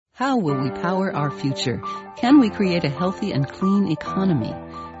How will we power our future? Can we create a healthy and clean economy?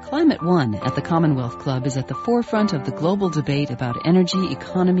 Climate One at the Commonwealth Club is at the forefront of the global debate about energy,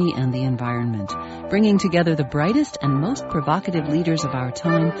 economy, and the environment. Bringing together the brightest and most provocative leaders of our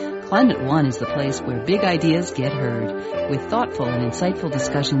time, Climate One is the place where big ideas get heard. With thoughtful and insightful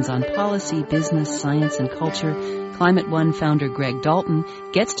discussions on policy, business, science, and culture, Climate One founder Greg Dalton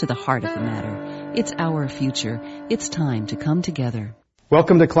gets to the heart of the matter. It's our future. It's time to come together.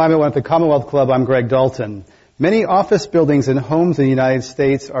 Welcome to Climate One at the Commonwealth Club. I'm Greg Dalton. Many office buildings and homes in the United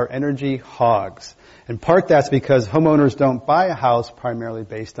States are energy hogs. In part, that's because homeowners don't buy a house primarily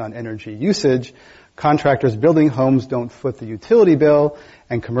based on energy usage. Contractors building homes don't foot the utility bill,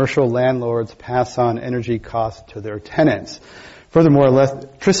 and commercial landlords pass on energy costs to their tenants. Furthermore,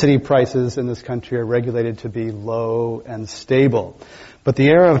 electricity prices in this country are regulated to be low and stable. But the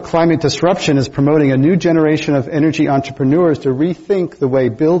era of climate disruption is promoting a new generation of energy entrepreneurs to rethink the way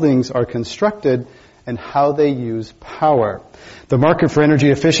buildings are constructed and how they use power. The market for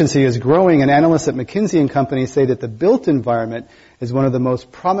energy efficiency is growing, and analysts at McKinsey & Company say that the built environment is one of the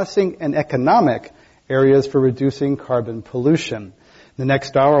most promising and economic areas for reducing carbon pollution. In the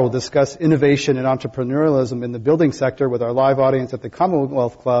next hour, we'll discuss innovation and entrepreneurialism in the building sector with our live audience at the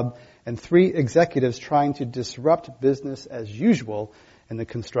Commonwealth Club and 3 executives trying to disrupt business as usual in the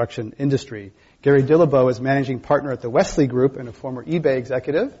construction industry. Gary Dillabo is managing partner at the Wesley Group and a former eBay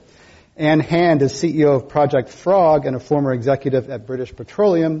executive. Ann Hand is CEO of Project Frog and a former executive at British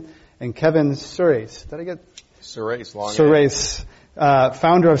Petroleum. And Kevin Surace, did I get? Surace,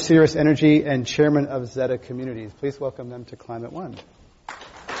 founder of Sirius Energy and chairman of Zeta Communities. Please welcome them to Climate One.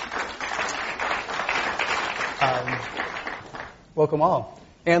 Welcome all.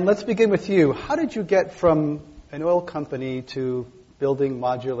 And let's begin with you. How did you get from an oil company to building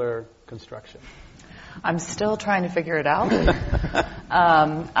modular construction? I'm still trying to figure it out.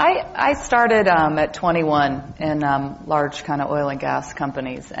 I started at 21 in large kind of oil and gas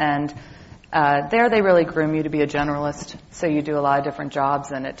companies, and there they really groom you to be a generalist, so you do a lot of different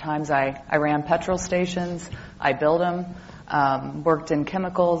jobs, and at times I ran petrol stations, I built them, worked in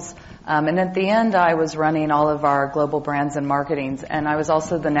chemicals, and at the end I was running all of our global brands and marketings, and I was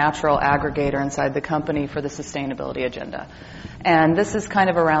also the natural aggregator inside the company for the sustainability agenda. And this is kind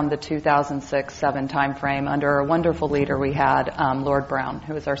of around the 2006-07 time frame under a wonderful leader we had, Lord Brown,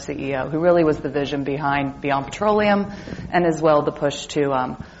 who was our CEO, who really was the vision behind Beyond Petroleum and as well the push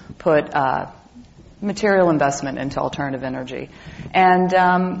to put material investment into alternative energy.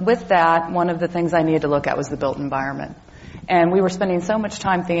 And with that, one of the things I needed to look at was the built environment. And we were spending so much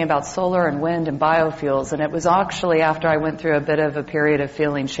time thinking about solar and wind and biofuels, and it was actually after I went through a bit of a period of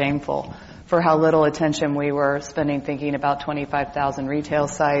feeling shameful for how little attention we were spending thinking about 25,000 retail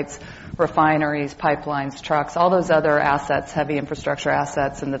sites, refineries, pipelines, trucks, all those other assets, heavy infrastructure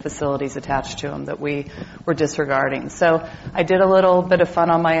assets, and the facilities attached to them that we were disregarding. So I did a little bit of fun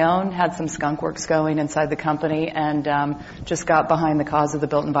on my own, had some skunk works going inside the company, and just got behind the cause of the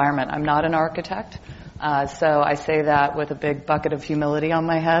built environment. I'm not an architect. So I say that with a big bucket of humility on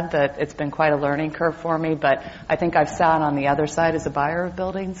my head, that it's been quite a learning curve for me, but I think I've sat on the other side as a buyer of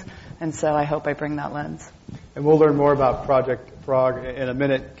buildings, and so I hope I bring that lens. And we'll learn more about Project Frog in a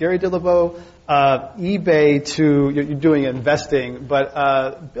minute. Gary Dillabo, eBay you're doing investing,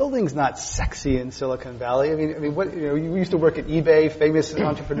 but building's not sexy in Silicon Valley. I mean, what, you used to work at eBay, famous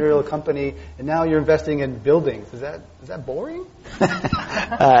entrepreneurial company, and now you're investing in buildings. Is that boring?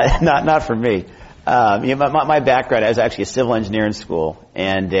 Not for me. My background, I was actually a civil engineer in school,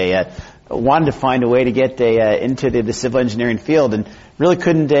 and wanted to find a way to get into the civil engineering field, and really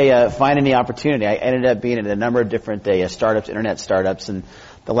couldn't find any opportunity. I ended up being at a number of different startups, internet startups, and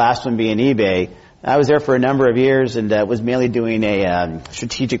the last one being eBay. I was there for a number of years and was mainly doing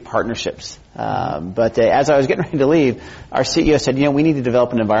strategic partnerships. But as I was getting ready to leave, our CEO said, we need to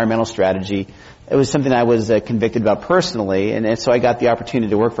develop an environmental strategy. It was something I was convicted about personally, and so I got the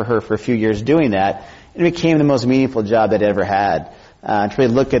opportunity to work for her for a few years doing that. And it became the most meaningful job I'd ever had. To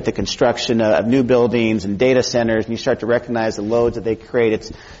really look at the construction of new buildings and data centers, and you start to recognize the loads that they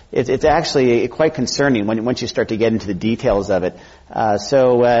create. It's actually quite concerning once you start to get into the details of it.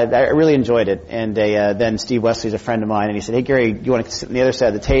 So I really enjoyed it. And then Steve Wesley's a friend of mine, and he said, "Hey Gary, do you want to sit on the other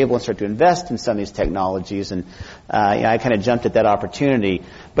side of the table and start to invest in some of these technologies?" And I kind of jumped at that opportunity.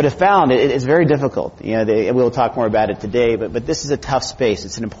 But I found it's very difficult. We'll talk more about it today. But this is a tough space.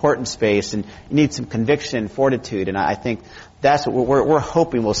 It's an important space, and you need some conviction and fortitude. And I think that's what we're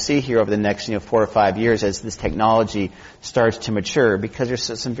hoping we'll see here over the next 4 or 5 years as this technology starts to mature, because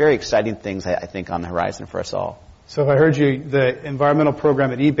there's some very exciting things, I think, on the horizon for us all. So if I heard you, the environmental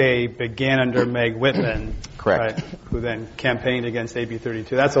program at eBay began under Meg Whitman. Correct. Right, who then campaigned against AB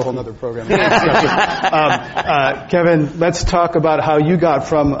 32. That's a whole other program. Kevin, let's talk about how you got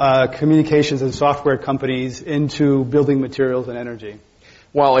from communications and software companies into building materials and energy.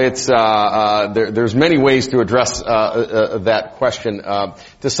 Well, it's there's many ways to address that question.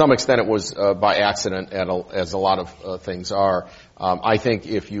 To some extent, it was by accident, as a lot of things are. I think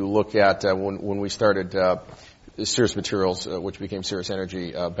if you look at when we started Cirrus Materials, which became Cirrus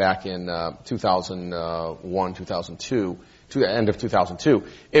Energy, back in 2001, 2002. To the end of 2002,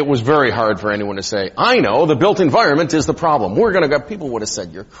 it was very hard for anyone to say, I know, the built environment is the problem. People would have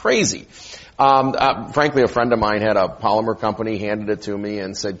said, you're crazy. Frankly, a friend of mine had a polymer company, handed it to me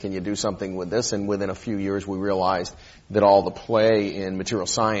and said, can you do something with this? And within a few years, we realized that all the play in material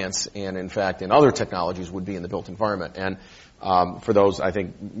science and, in fact, in other technologies would be in the built environment. And for those, I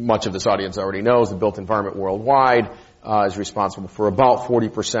think much of this audience already knows, the built environment worldwide is responsible for about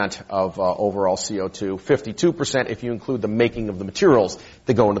 40% of overall CO2, 52% if you include the making of the materials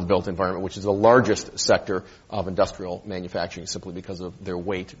that go into the built environment, which is the largest sector of industrial manufacturing simply because of their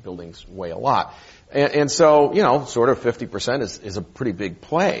weight. Buildings weigh a lot. And so, sort of 50% is a pretty big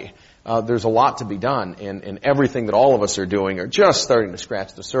play. There's a lot to be done, and everything that all of us are doing are just starting to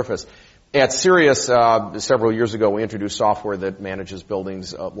scratch the surface. At Sirius, several years ago, we introduced software that manages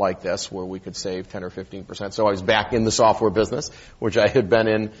buildings like this, where we could save 10 or 15%. So I was back in the software business, which I had been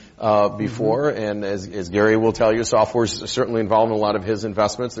in before. Mm-hmm. And as Gary will tell you, software is certainly involved in a lot of his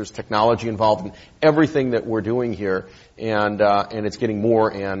investments. There's technology involved in everything that we're doing here, and it's getting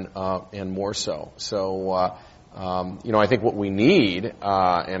more and more so. So, I think what we need,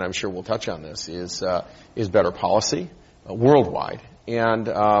 and I'm sure we'll touch on this, is better policy worldwide. And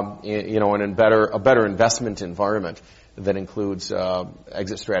a better investment environment that includes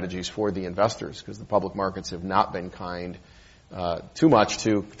exit strategies for the investors, because the public markets have not been kind too much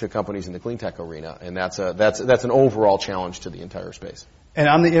to companies in the clean tech arena, and that's an overall challenge to the entire space. And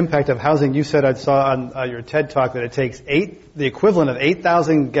on the impact of housing, you said, I saw on your TED Talk, that it takes the equivalent of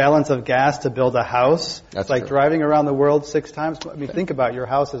 8,000 gallons of gas to build a house. That's like true. Driving around the world 6 times. I mean, think about it. Your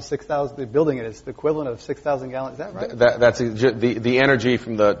house is 6,000, building it is the equivalent of 6,000 gallons. Is that right? That's the energy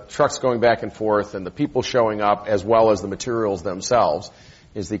from the trucks going back and forth and the people showing up, as well as the materials themselves,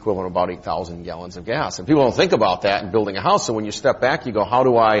 is the equivalent of about 8,000 gallons of gas. And people don't think about that in building a house. So when you step back, you go, how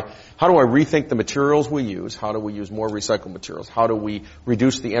do I rethink the materials we use? How do we use more recycled materials? How do we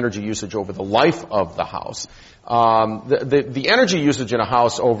reduce the energy usage over the life of the house? The energy usage in a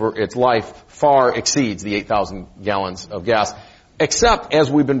house over its life far exceeds the 8,000 gallons of gas. Except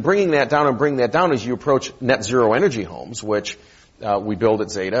as we've been bringing that down as you approach net zero energy homes, which we build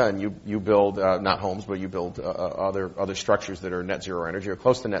at Zeta, and you build not homes, but you build other structures that are net zero energy or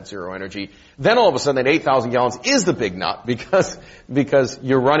close to net zero energy. Then all of a sudden, that 8,000 gallons is the big nut because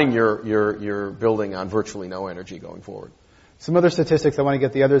you're running your building on virtually no energy going forward. Some other statistics, I want to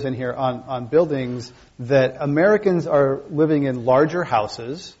get the others in here on buildings, that Americans are living in larger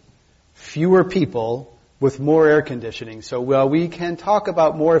houses, fewer people, with more air conditioning. So while we can talk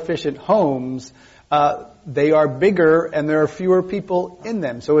about more efficient homes, they are bigger and there are fewer people in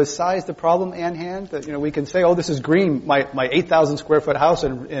them. So is size the problem, Ann Hand? That, we can say, oh, this is green. My 8,000 square foot house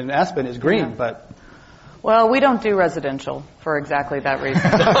in Aspen is green, yeah. But... Well, we don't do residential for exactly that reason.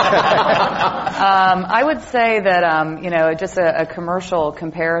 I would say that, just a commercial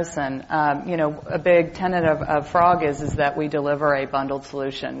comparison, a big tenet of Frog is that we deliver a bundled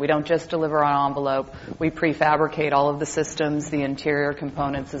solution. We don't just deliver on envelope. We prefabricate all of the systems, the interior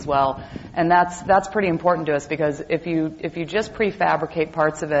components as well. And that's pretty important to us, because if you just prefabricate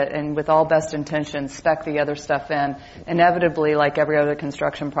parts of it and with all best intentions spec the other stuff in, inevitably, like every other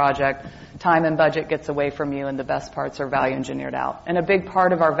construction project, time and budget gets away from you and the best parts are value engineered out. And a big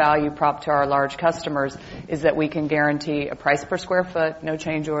part of our value prop to our large customers is that we can guarantee a price per square foot, no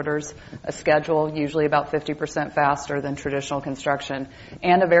change orders, a schedule usually about 50% faster than traditional construction,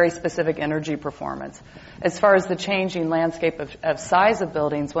 and a very specific energy performance. As far as the changing landscape of size of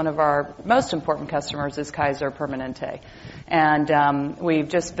buildings, one of our most important customers is Kaiser Permanente. And we've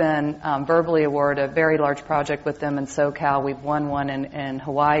just been verbally awarded a very large project with them in SoCal. We've won one in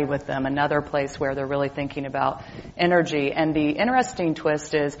Hawaii with them, another place where they're really thinking about energy. And the interesting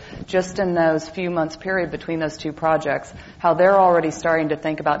twist is just in those few months period between those two projects, how they're already starting to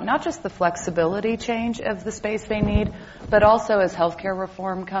think about not just the flexibility change of the space they need, but also as healthcare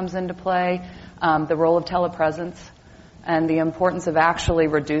reform comes into play, the role of telepresence, and the importance of actually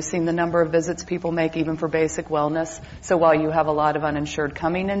reducing the number of visits people make even for basic wellness. So while you have a lot of uninsured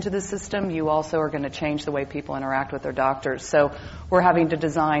coming into the system, you also are going to change the way people interact with their doctors. So we're having to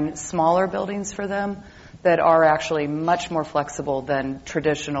design smaller buildings for them that are actually much more flexible than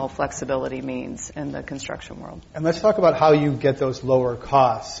traditional flexibility means in the construction world. And let's talk about how you get those lower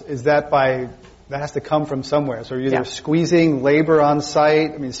costs. Is that that has to come from somewhere? So you're either squeezing labor on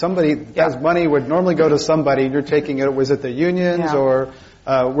site. I mean, somebody that has money would normally go to somebody, and you're taking it. Was it the unions or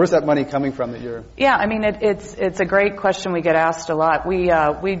where's that money coming from that you're? Yeah, I mean, it's a great question we get asked a lot.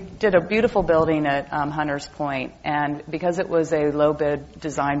 We did a beautiful building at Hunters Point, and because it was a low bid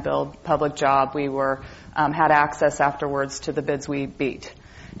design build public job, we had access afterwards to the bids we beat.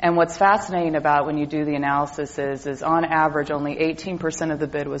 And what's fascinating about when you do the analysis is on average only 18% of the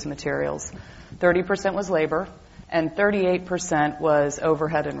bid was materials, 30% was labor, and 38% was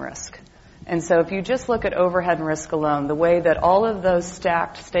overhead and risk. And so if you just look at overhead and risk alone, the way that all of those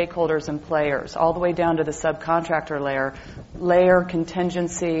stacked stakeholders and players, all the way down to the subcontractor layer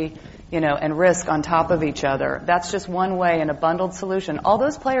contingency, and risk on top of each other, that's just one way in a bundled solution. All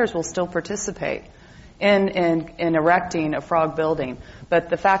those players will still participate in erecting a frog building. But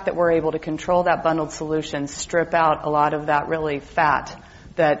the fact that we're able to control that bundled solution, strip out a lot of that really fat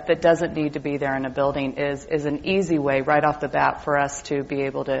that doesn't need to be there in a building is an easy way right off the bat for us to be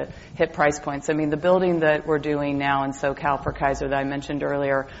able to hit price points. I mean, the building that we're doing now in SoCal for Kaiser that I mentioned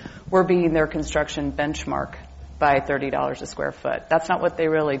earlier, we're beating their construction benchmark by $30 a square foot. That's not what they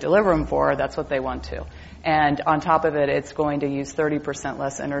really deliver them for. That's what they want to. And on top of it, it's going to use 30%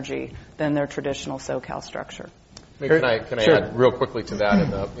 less energy than their traditional SoCal structure. Can I add real quickly to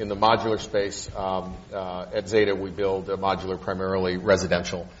that? In the modular space, at Zeta we build modular primarily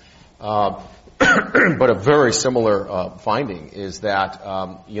residential. But a very similar finding is that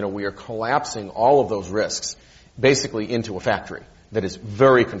we are collapsing all of those risks basically into a factory that is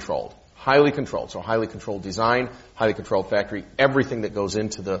very controlled, highly controlled. So highly controlled design, highly controlled factory. Everything that goes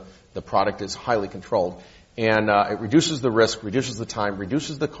into the product is highly controlled, and it reduces the risk, reduces the time,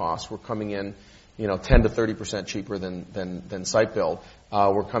 reduces the cost. We're coming in 10 to 30% cheaper than site build.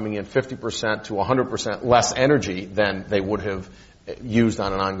 We're coming in 50% to 100% less energy than they would have used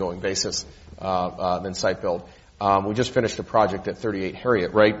on an ongoing basis than site build. We just finished a project at 38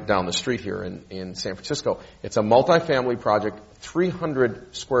 Harriet, right down the street here in San Francisco. It's a multifamily project,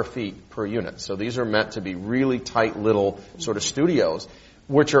 300 square feet per unit. So these are meant to be really tight little sort of studios,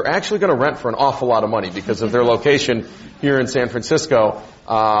 which are actually going to rent for an awful lot of money because of their location here in San Francisco,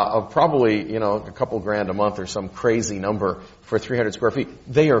 of probably, a couple grand a month or some crazy number for 300 square feet.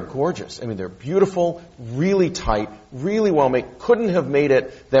 They are gorgeous. I mean, they're beautiful, really tight, really well made. Couldn't have made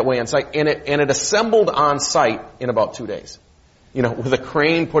it that way on site. And it assembled on site in about 2 days. With a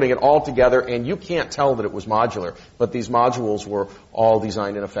crane putting it all together, and you can't tell that it was modular, but these modules were all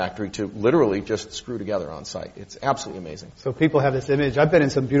designed in a factory to literally just screw together on site. It's absolutely amazing. So people have this image. I've been in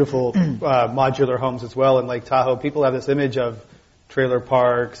some beautiful modular homes as well in Lake Tahoe. People have this image of trailer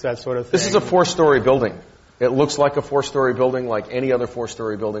parks, that sort of thing. This is a 4-story building. It looks like a 4-story building, like any other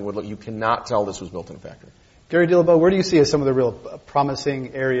 4-story building would look. You cannot tell this was built in a factory. Gary Dillabaugh, where do you see as some of the real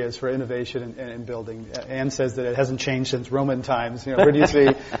promising areas for innovation in building? Ann says that it hasn't changed since Roman times. Where do you see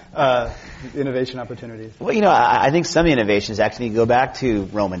innovation opportunities? Well, I think some innovations actually go back to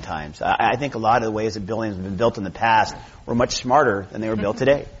Roman times. I think a lot of the ways that buildings have been built in the past were much smarter than they were built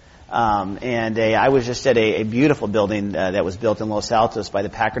today. I was just at a beautiful building that was built in Los Altos by the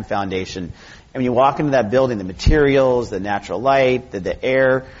Packard Foundation. And when you walk into that building, the materials, the natural light, the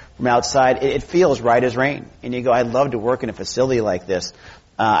air from outside, it feels right as rain. And you go, I'd love to work in a facility like this.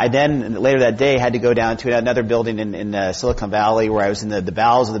 I then, later that day, had to go down to another building in Silicon Valley where I was in the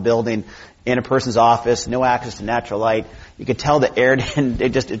bowels of the building, in a person's office, no access to natural light. You could tell the air, it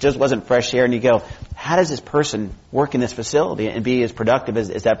just wasn't fresh air. And you go, how does this person work in this facility and be as productive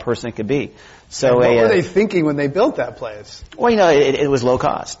as that person could be? So what were they thinking when they built that place? Well, it was low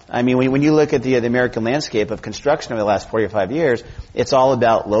cost. I mean, when you look at the American landscape of construction over the last 45 years, it's all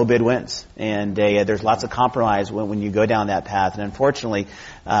about low bid wins. And there's lots of compromise when you go down that path. And unfortunately,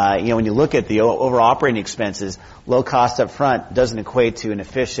 when you look at the overall operating expenses, low cost up front doesn't equate to an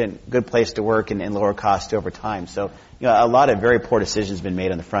efficient, good place to work and lower cost over time. So, a lot of very poor decisions have been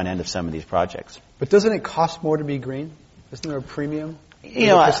made on the front end of some of these projects. But doesn't it cost more to be green? Isn't there a premium?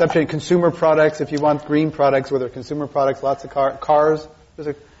 Perception, consumer products, if you want green products, whether consumer products, lots of cars, there's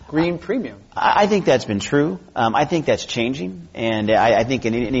a green premium. I think that's been true. I think that's changing. And I think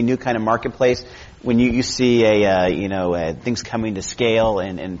in any new kind of marketplace, when you see things coming to scale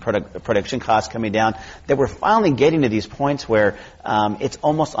and production costs coming down, that we're finally getting to these points where it's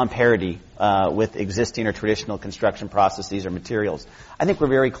almost on parity with existing or traditional construction processes or materials. I think we're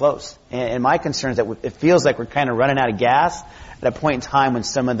very close. And my concern is that it feels like we're kind of running out of gas at a point in time when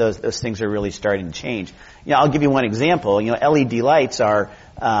some of those things are really starting to change. I'll give you one example. LED lights are,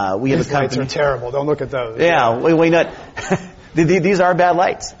 we have a company. These lights are terrible. Don't look at those. Yeah, these are bad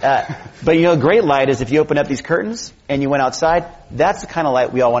lights. But a great light is if you open up these curtains and you went outside, that's the kind of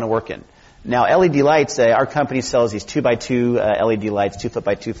light we all want to work in. Now, LED lights, our company sells these 2x2 LED lights, 2 foot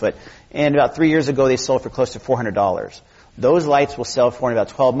by 2 foot. And about 3 years ago, they sold for close to $400. Those lights will sell for in about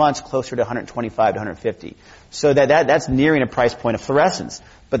 12 months closer to $125 to $150. So that's nearing a price point of fluorescence.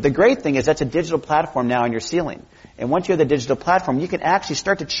 But the great thing is that's a digital platform now on your ceiling. And once you have the digital platform, you can actually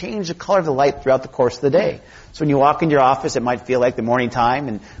start to change the color of the light throughout the course of the day. So when you walk into your office, it might feel like the morning time.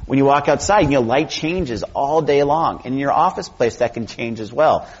 And when you walk outside, light changes all day long. And in your office place, that can change as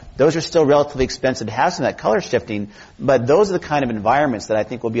well. Those are still relatively expensive to have some of that color shifting. But those are the kind of environments that I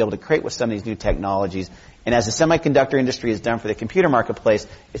think we'll be able to create with some of these new technologies. And as the semiconductor industry has done for the computer marketplace,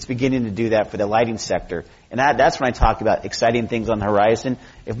 it's beginning to do that for the lighting sector. And that's when I talk about exciting things on the horizon.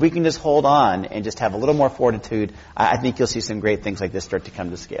 If we can just hold on and just have a little more fortitude, I think you'll see some great things like this start to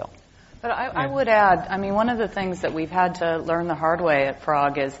come to scale. But I would add, one of the things that we've had to learn the hard way at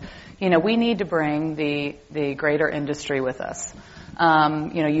Frog is, we need to bring the greater industry with us.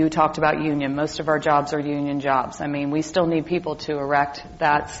 You talked about union. Most of our jobs are union jobs. We still need people to erect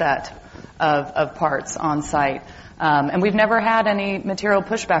that set of parts on site. And we've never had any material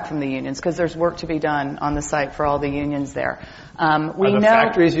pushback from the unions because there's work to be done on the site for all the unions there.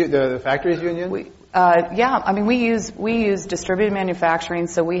 The factories union? We use distributed manufacturing,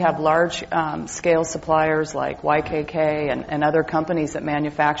 so we have large scale suppliers like YKK and other companies that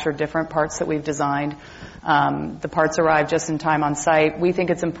manufacture different parts that we've designed. The parts arrive just in time on site. We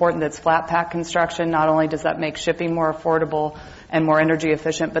think it's important that it's flat pack construction. Not only does that make shipping more affordable and more energy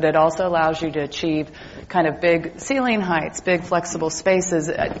efficient, but it also allows you to achieve kind of big ceiling heights, big flexible spaces,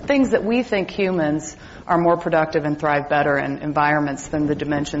 things that we think humans are more productive and thrive better in environments than the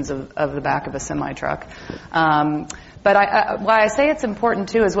dimensions of the back of a semi-truck. But why I say it's important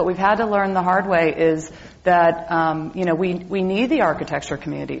too is what we've had to learn the hard way is that we need the architecture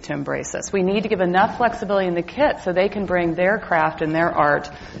community to embrace us. We need to give enough flexibility in the kit so they can bring their craft and their art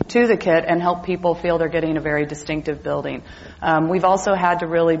to the kit and help people feel they're getting a very distinctive building. We've also had to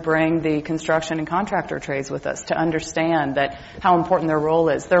really bring the construction and contractor trades with us to understand that how important their role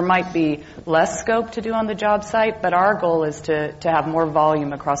is. There might be less scope to do on the job site, but our goal is to have more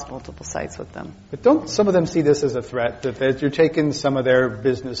volume across multiple sites with them. But don't some of them see this as a threat, that you're taking some of their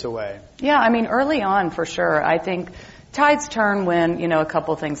business away? Yeah, early on, for sure. I think tides turn when, a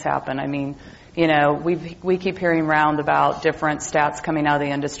couple things happen. We keep hearing round about different stats coming out of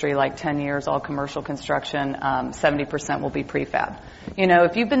the industry, like 10 years, all commercial construction, 70% will be prefab.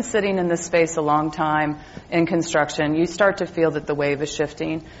 If you've been sitting in this space a long time in construction, you start to feel that the wave is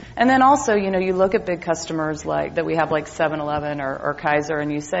shifting. And then also, you look at big customers that we have like 7-Eleven or Kaiser,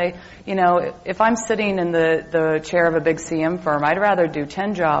 and you say, if I'm sitting in the chair of a big CM firm, I'd rather do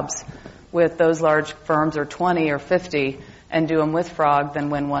 10 jobs with those large firms or 20 or 50 and do them with Frog than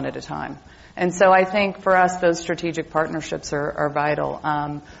win one at a time. And so I think for us, those strategic partnerships are vital.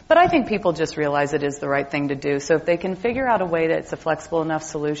 But I think people just realize it is the right thing to do. So if they can figure out a way that it's a flexible enough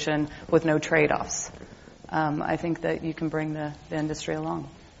solution with no trade-offs, I think that you can bring the industry along.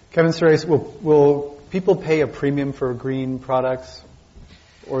 Kevin Surace, will people pay a premium for green products?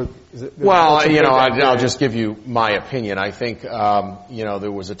 Or is it, I'll just give you my opinion. I think,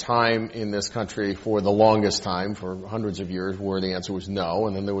 there was a time in this country for the longest time, for hundreds of years, where the answer was no.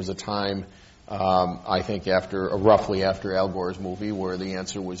 And then there was a time, I think roughly after Al Gore's movie, where the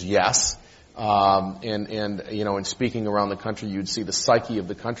answer was yes. In speaking around the country, you'd see the psyche of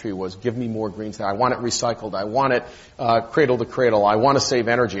the country was, give me more greens. I want it recycled. I want it cradle to cradle. I want to save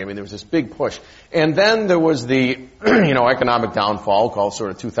energy. There was this big push. And then there was the, economic downfall called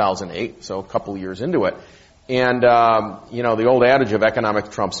sort of 2008, so a couple of years into it. And, the old adage of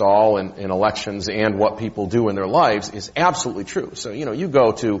economic trumps all in elections and what people do in their lives is absolutely true. So, you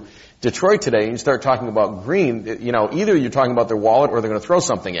go to Detroit today and you start talking about green, either you're talking about their wallet or they're going to throw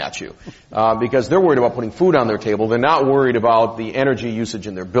something at you. Because they're worried about putting food on their table. They're not worried about the energy usage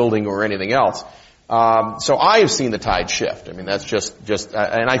in their building or anything else. So I have seen the tide shift. That's just,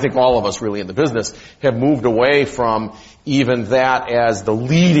 and I think all of us really in the business have moved away from even that as the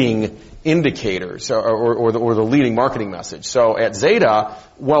leading indicators or the leading marketing message. So at Zeta,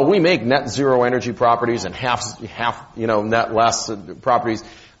 we make net zero energy properties and half net less properties.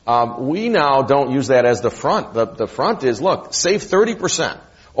 We now don't use that as the front. The front is, look, save 30%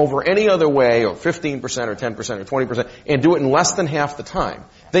 over any other way, or 15% or 10% or 20%, and do it in less than half the time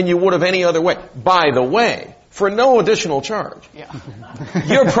than you would have any other way. By the way, for no additional charge. Yeah.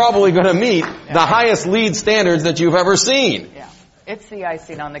 You're probably going to meet the highest LEED standards that you've ever seen. Yeah. It's the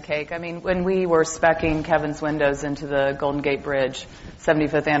icing on the cake. I mean, when we were speccing Kevin's windows into the Golden Gate Bridge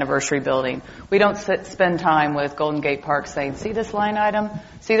 75th anniversary building, we don't spend time with Golden Gate Park saying, see this line item?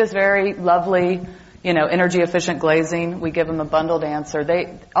 See this very lovely, energy efficient glazing? We give them a bundled answer.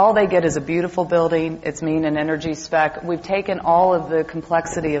 All they get is a beautiful building. It's mean and energy spec. We've taken all of the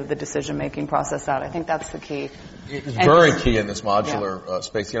complexity of the decision making process out. I think that's the key. It's very key in this modular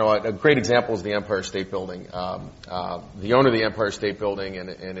space. A great example is the Empire State Building. The owner of the Empire State Building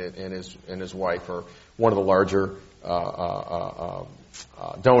and his wife are one of the larger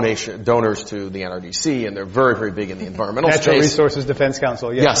donors to the NRDC, and they're very, very big in the environmental space. Natural Resources Defense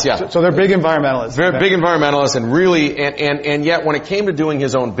Council. Yes. So they're big environmentalists. Very big environmentalists, and really, and yet when it came to doing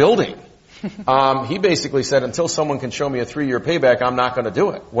his own building, he basically said, until someone can show me a 3-year payback, I'm not going to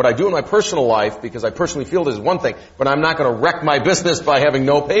do it. What I do in my personal life, because I personally feel this is one thing, but I'm not going to wreck my business by having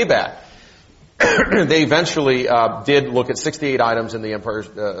no payback. They eventually did look at 68 items in the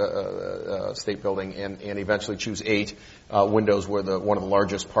Empire State Building and eventually choose 8. Windows were one of the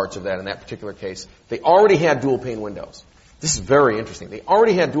largest parts of that in that particular case. They already had dual pane windows. This is very interesting. They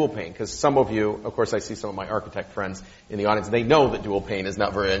already had dual pane, because some of you, of course I see some of my architect friends in the audience, they know that dual pane is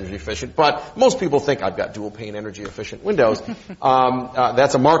not very energy efficient, but most people think I've got dual pane energy efficient windows.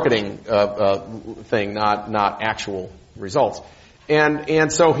 That's a marketing thing, not actual results.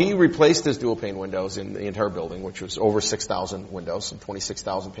 And so he replaced his dual pane windows in the entire building, which was over 6,000 windows and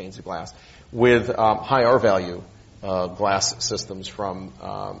 26,000 panes of glass, with high R value glass systems from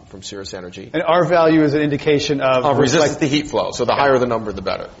Cirrus Energy. And R value is an indication of resistance to heat flow. So the higher the number, the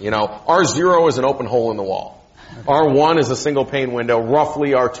better. R0 is an open hole in the wall. R1 is a single pane window.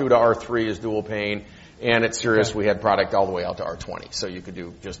 Roughly R2 to R3 is dual pane. And at Cirrus, we had product all the way out to R20, so you could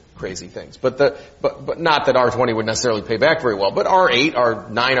do just crazy things. But not that R20 would necessarily pay back very well. But R8,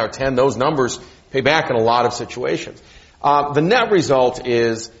 R9, R10, those numbers pay back in a lot of situations. The net result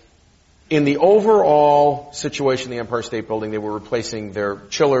is, in the overall situation in the Empire State Building, they were replacing their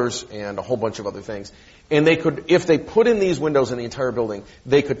chillers and a whole bunch of other things. And they could, if they put in these windows in the entire building,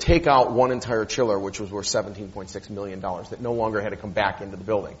 they could take out one entire chiller, which was worth $17.6 million, that no longer had to come back into the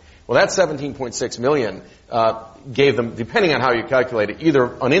building. Well, that $17.6 million gave them, depending on how you calculate it,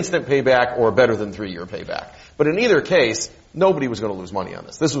 either an instant payback or a better than 3-year payback. But in either case, nobody was going to lose money on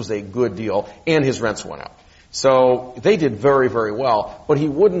this. This was a good deal, and his rents went up. So they did very, very well, but he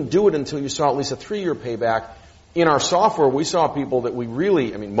wouldn't do it until you saw at least a 3-year payback. In our software, we saw people that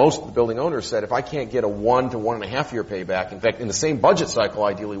most of the building owners said, if I can't get a 1 to 1.5 year payback, in fact, in the same budget cycle,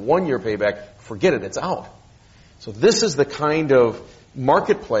 ideally 1 year payback, forget it, it's out. So this is the kind of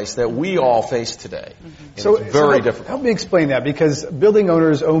marketplace that we all face today. So it's very difficult. Help me explain that, because building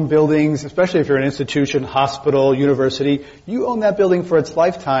owners own buildings, especially if you're an institution, hospital, university. You own that building for its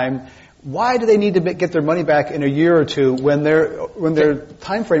lifetime. Why do they need to get their money back in a year or two when their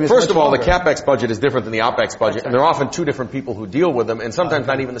time frame is First of all, longer? the CapEx budget is different than the OpEx budget, and there are often two different people who deal with them, and sometimes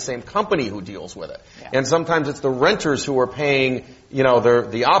not even the same company who deals with it. Yeah. And sometimes it's the renters who are paying, the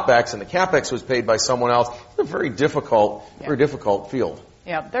OpEx, and the CapEx was paid by someone else. It's a very difficult field.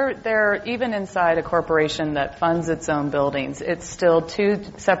 Yeah, they're even inside a corporation that funds its own buildings. It's still two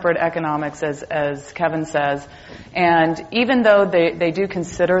separate economics, as Kevin says. And even though they do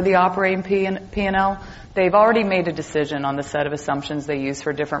consider the operating P&L, they've already made a decision on the set of assumptions they use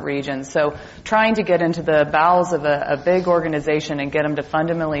for different regions. So trying to get into the bowels of a big organization and get them to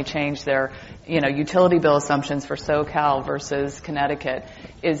fundamentally change their, utility bill assumptions for SoCal versus Connecticut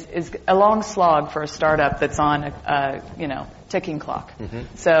is a long slog for a startup that's on a ticking clock.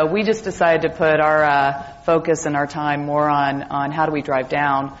 Mm-hmm. So we just decided to put our focus and our time more on how do we drive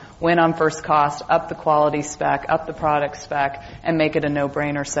down, win on first cost, up the quality spec, up the product spec, and make it a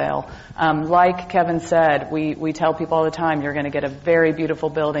no-brainer sale. Like Kevin said, we tell people all the time, you're going to get a very beautiful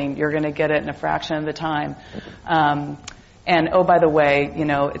building. You're going to get it in a fraction of the time. And oh, by the way,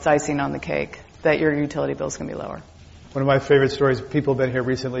 it's icing on the cake that your utility bill is going to be lower. One of my favorite stories, people have been here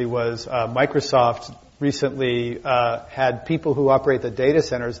recently, was Microsoft recently had people who operate the data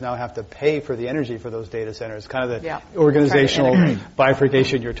centers now have to pay for the energy for those data centers, kind of the organizational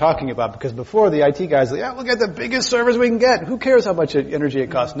bifurcation you're talking about. Because before, the IT guys, we'll get the biggest servers we can get. Who cares how much energy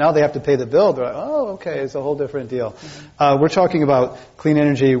it costs? Now they have to pay the bill. They're like, oh, okay, it's a whole different deal. We're talking about clean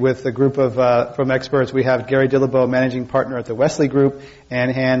energy with a group of from experts. We have Gary Dillabo, managing partner at the Wesley Group, Ann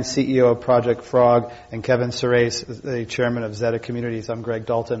Hand, CEO of Project Frog, and Kevin Surace, the chairman of Zeta Communities. I'm Greg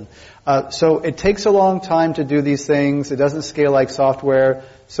Dalton. So it takes a long time to do these things. It doesn't scale like software.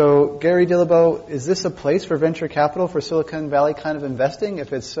 So Gary Dillabo, is this a place for venture capital, for Silicon Valley kind of investing,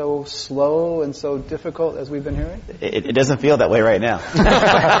 if it's so slow and so difficult as we've been hearing? It doesn't feel that way right now.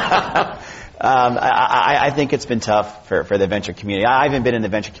 I think it's been tough for the venture community. I haven't been in the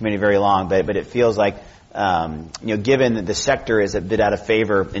venture community very long, but it feels like, given that the sector is a bit out of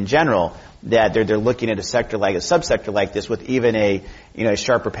favor in general, that they're looking at a subsector like this with even a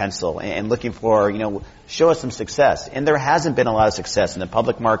sharper pencil and looking for, show us some success. And there hasn't been a lot of success in the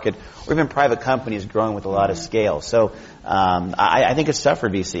public market or even private companies growing with a lot of scale. So, I think it's tough for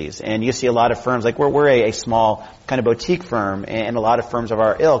VCs. And you see a lot of firms, like we're a small kind of boutique firm, and a lot of firms of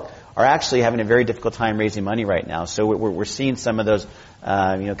our ilk are actually having a very difficult time raising money right now. So we're seeing some of those,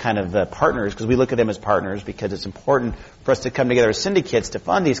 partners, because we look at them as partners, because it's important for us to come together as syndicates to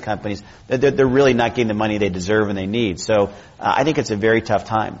fund these companies. They're really not getting the money they deserve and they need. So I think it's a very tough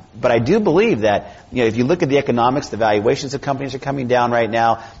time. But I do believe that, if you look at the economics, the valuations of companies are coming down right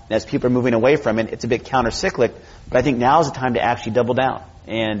now, and as people are moving away from it, it's a bit counter-cyclic. But I think now is the time to actually double down.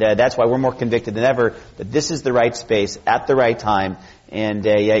 And that's why we're more convicted than ever that this is the right space at the right time. And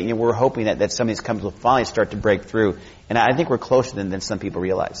we're hoping that some of these companies will finally start to break through. And I think we're closer than some people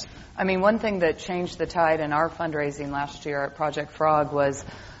realize. I mean, one thing that changed the tide in our fundraising last year at Project Frog was,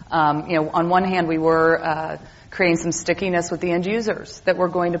 on one hand, we were creating some stickiness with the end users that were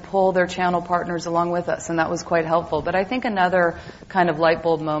going to pull their channel partners along with us, and that was quite helpful. But I think another kind of light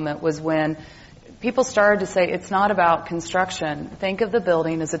bulb moment was when people started to say, it's not about construction. Think of the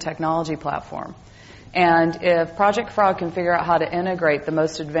building as a technology platform. And if Project Frog can figure out how to integrate the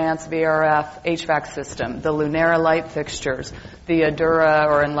most advanced VRF HVAC system, the Lunera light fixtures, the Adura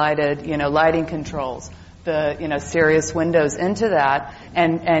or Enlighted, lighting controls, the, Sirius windows into that,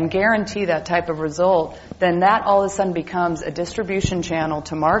 and guarantee that type of result, then that all of a sudden becomes a distribution channel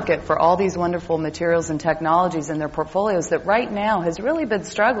to market for all these wonderful materials and technologies in their portfolios that right now has really been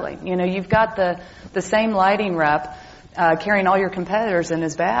struggling. You've got the same lighting rep carrying all your competitors in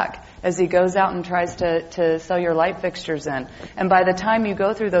his back as he goes out and tries to sell your light fixtures in. And by the time you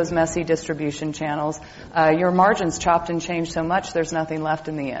go through those messy distribution channels, your margins chopped and changed so much there's nothing left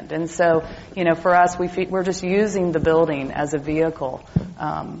in the end. And so, for us, we're just using the building as a vehicle,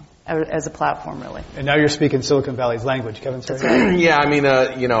 as a platform, really. And now you're speaking Silicon Valley's language, Kevin. Sorry. Yeah, I mean,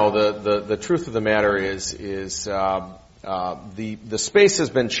 the truth of the matter is the space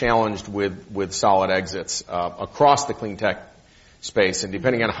has been challenged with solid exits across the clean tech space, and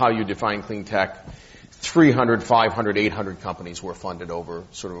depending on how you define clean tech, 300, 500, 800 companies were funded over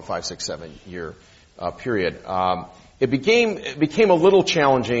sort of a 5, 6, 7 year period. It became a little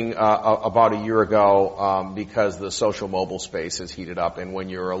challenging about a year ago because the social mobile space has heated up, and when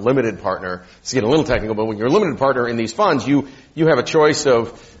you're a limited partner, it's getting a little technical, but when you're a limited partner in these funds, you have a choice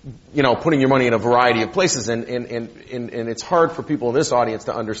of putting your money in a variety of places, and it's hard for people in this audience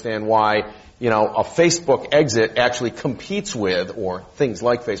to understand why a Facebook exit actually competes with, or things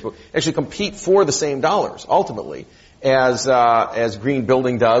like Facebook actually compete for the same dollars ultimately as green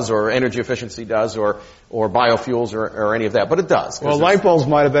building does, or energy efficiency does, or biofuels, or any of that. But it does. Well, light bulbs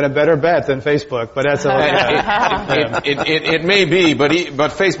might have been a better bet than Facebook, but that's it may be, but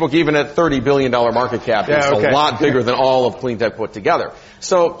Facebook, even at $30 billion market cap, is a lot bigger than all of clean tech put together.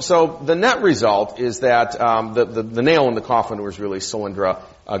 So the net result is that the nail in the coffin was really Solyndra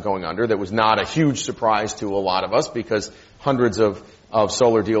going under. That was not a huge surprise to a lot of us, because hundreds of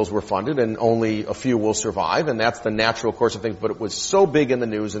solar deals were funded and only a few will survive, and that's the natural course of things. But it was so big in the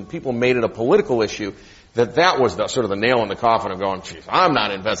news and people made it a political issue that was the sort of the nail in the coffin of going, geez, I'm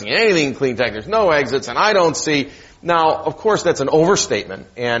not investing in anything in clean tech. There's no exits, and I don't see. Now, of course, that's an overstatement,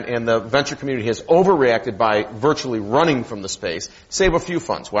 and the venture community has overreacted by virtually running from the space, save a few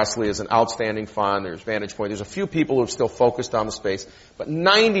funds. Wesley is an outstanding fund. There's Vantage Point. There's a few people who are still focused on the space, but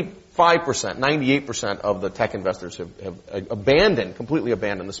 95%, 98% of the tech investors have completely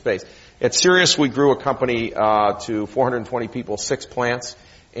abandoned the space. At Sirius, we grew a company to 420 people, 6 plants,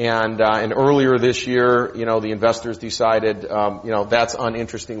 And earlier this year, the investors decided, that's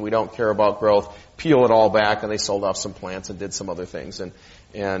uninteresting. We don't care about growth. Peel it all back, and they sold off some plants and did some other things. And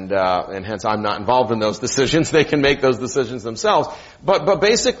hence I'm not involved in those decisions. They can make those decisions themselves. But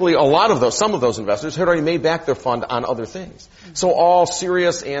basically some of those investors had already made back their fund on other things. So all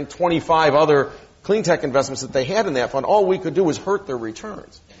Sirius and 25 other clean tech investments that they had in that fund, all we could do was hurt their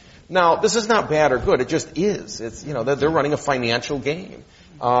returns. Now, this is not bad or good. It just is. It's, they're running a financial game.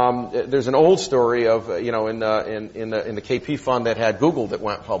 There's an old story of, in the KP fund that had Google that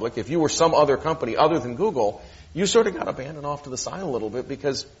went public. If you were some other company other than Google, you sort of got abandoned off to the side a little bit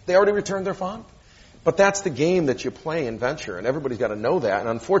because they already returned their fund. But that's the game that you play in venture, and everybody's got to know that. And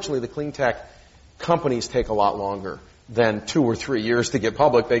unfortunately, the clean tech companies take a lot longer than 2 or 3 years to get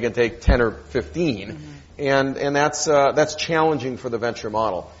public. They can take 10 or 15, and that's challenging for the venture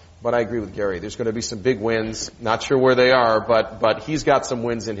model. But I agree with Gary. There's going to be some big wins. Not sure where they are, but he's got some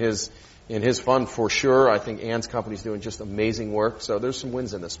wins in his fund for sure. I think Ann's company's doing just amazing work. So there's some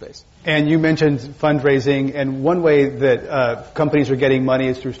wins in this space. And you mentioned fundraising, and one way that companies are getting money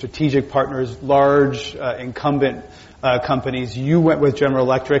is through strategic partners, large incumbent companies. You went with General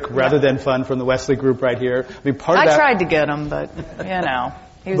Electric rather than fund from the Wesley Group right here. I mean, I tried to get him, but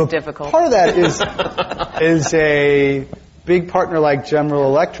he was difficult. Part of that is a big partner like General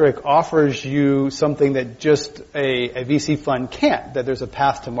Electric offers you something that just a VC fund can't, that there's a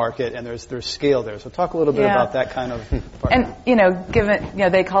path to market and there's scale there. So talk a little bit about that kind of partner. And,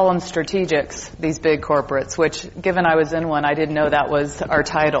 given, they call them strategics, these big corporates, which, given I was in one, I didn't know that was our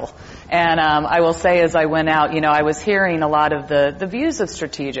title. And I will say as I went out, I was hearing a lot of the views of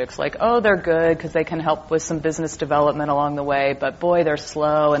strategics, like, oh, they're good because they can help with some business development along the way, but boy, they're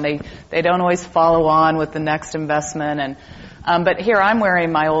slow and they don't always follow on with the next investment. But here I'm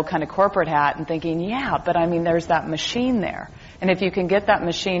wearing my old kind of corporate hat and thinking, but there's that machine there. And if you can get that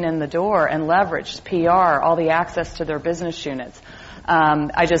machine in the door and leverage PR, all the access to their business units,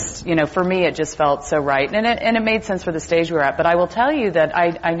 I just, for me, it just felt so right. And it made sense for the stage we were at. But I will tell you that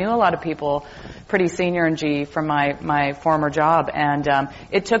I knew a lot of people pretty senior in G from my former job, and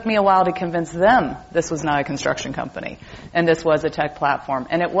it took me a while to convince them this was not a construction company and this was a tech platform.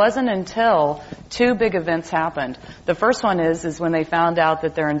 And it wasn't until 2 big events happened. The first one is when they found out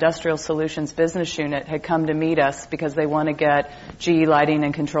that their industrial solutions business unit had come to meet us because they want to get GE lighting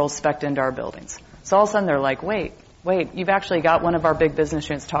and controls spec'd into our buildings. So all of a sudden they're like, wait, you've actually got one of our big business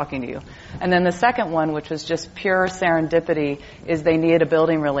units talking to you. And then the second one, which was just pure serendipity, is they needed a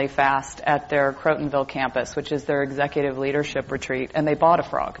building really fast at their Crotonville campus, which is their executive leadership retreat, and they bought a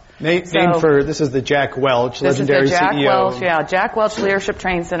frog. This is the Jack Welch, legendary CEO. This is the Jack Welch, Jack Welch Leadership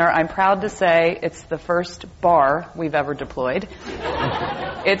Training Center. I'm proud to say it's the first bar we've ever deployed.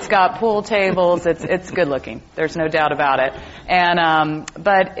 It's got pool tables. It's good looking. There's no doubt about it. And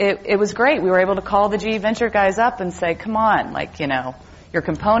but it was great. We were able to call the GE Venture guys up and say, come on, your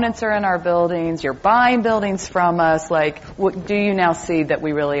components are in our buildings. You're buying buildings from us. Do you now see that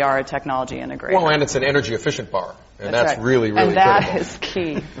we really are a technology integrator? Well, and it's an energy efficient bar. And that's right. really, really and that is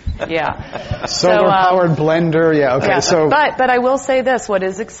key. Solar-powered blender. But I will say this. What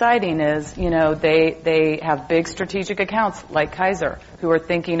is exciting is, they have big strategic accounts like Kaiser who are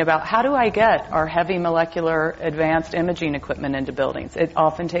thinking about how do I get our heavy molecular advanced imaging equipment into buildings. It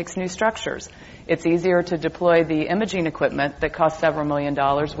often takes new structures. It's easier to deploy the imaging equipment that costs several $1 million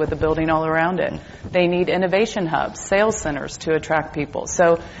with a building all around it. They need innovation hubs, sales centers to attract people.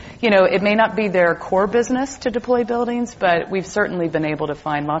 So, it may not be their core business to deploy buildings, but we've certainly been able to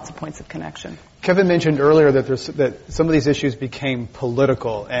find lots of points of connection. Kevin mentioned earlier that some of these issues became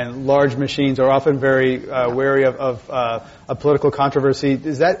political, and large machines are often very wary of a political controversy.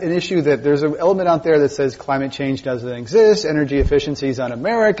 Is that an issue that there's an element out there that says climate change doesn't exist, energy efficiency is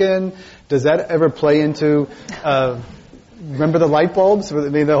un-American? Does that ever play into... remember the light bulbs?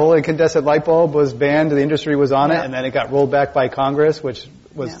 The whole incandescent light bulb was banned, the industry was on it, and then it got rolled back by Congress, which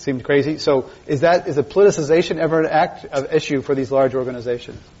seemed crazy. So is a politicization ever an issue for these large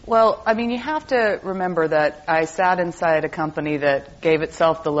organizations? Well, you have to remember that I sat inside a company that gave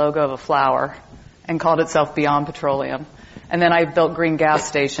itself the logo of a flower and called itself Beyond Petroleum. And then I built green gas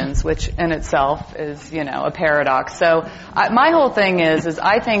stations, which in itself is, a paradox. So my whole thing is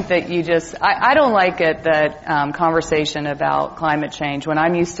I think that I don't like it that conversation about climate change when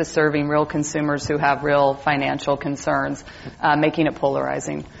I'm used to serving real consumers who have real financial concerns, making it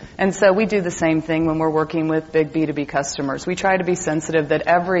polarizing. And so we do the same thing when we're working with big B2B customers. We try to be sensitive that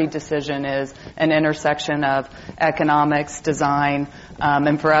every decision is an intersection of economics, design,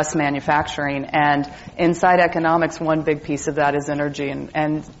 and for us, manufacturing. And inside economics, one big piece piece of that is energy.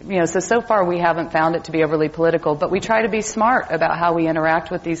 And so far we haven't found it to be overly political, but we try to be smart about how we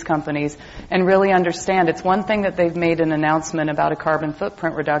interact with these companies and really understand. It's one thing that they've made an announcement about a carbon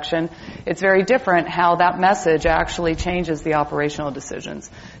footprint reduction. It's very different how that message actually changes the operational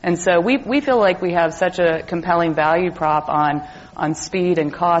decisions. And so we feel like we have such a compelling value prop on speed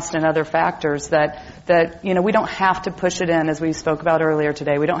and cost and other factors that we don't have to push it in, as we spoke about earlier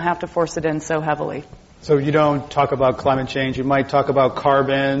today. We don't have to force it in so heavily. So you don't talk about climate change. You might talk about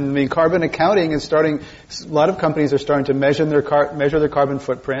carbon. I mean, carbon accounting is starting. A lot of companies are starting to measure their carbon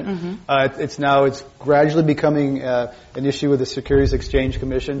footprint. Mm-hmm. It's gradually becoming an issue with the Securities Exchange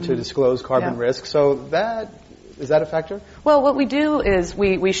Commission to disclose carbon risk. So is that a factor? Well, what we do is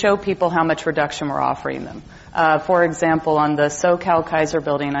we show people how much reduction we're offering them. For example, on the SoCal Kaiser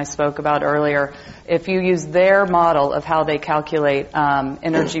building I spoke about earlier, if you use their model of how they calculate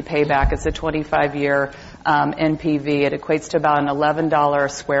energy payback, it's a 25-year NPV. It equates to about an $11 a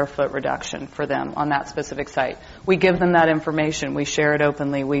square foot reduction for them on that specific site. We give them that information. We share it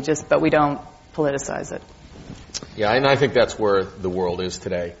openly. But we don't politicize it. Yeah, and I think that's where the world is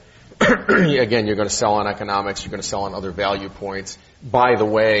today. Again, you're going to sell on economics. You're going to sell on other value points. By the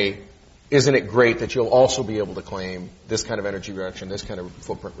way, isn't it great that you'll also be able to claim this kind of energy reduction, this kind of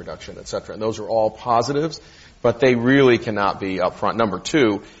footprint reduction, et cetera? And those are all positives, but they really cannot be upfront. Number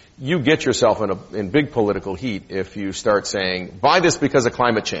two, you get yourself in big political heat if you start saying, buy this because of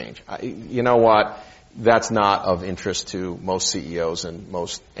climate change. You know what? That's not of interest to most CEOs and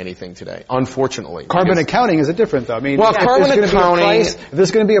most anything today, unfortunately. Carbon accounting is different, though. I mean, carbon accounting, if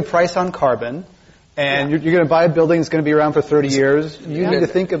there's going to be a price on carbon, and you're going to buy a building that's going to be around for 30 years, you need to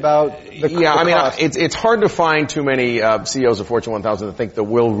think about the cost. It's hard to find too many CEOs of Fortune 1000 that think there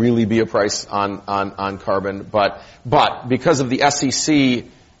will really be a price on carbon, but because of the SEC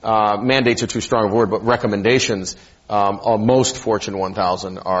mandates are too strong a word, but recommendations, most Fortune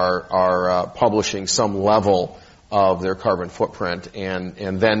 1000 are publishing some level of their carbon footprint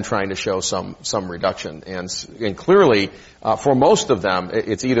and then trying to show some reduction. And clearly, for most of them,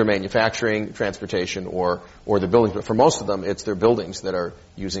 it's either manufacturing, transportation, or the buildings. But for most of them, it's their buildings that are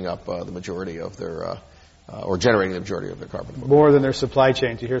using up the majority of their or generating the majority of their carbon footprint. More than their supply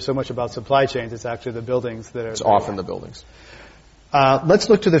chains. You hear so much about supply chains. It's actually the buildings that are. It's often the buildings. Let's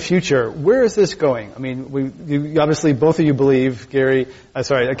look to the future. Where is this going? I mean, you obviously both of you believe, Kevin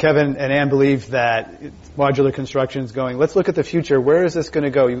and Ann believe that modular construction is going. Let's look at the future. Where is this going to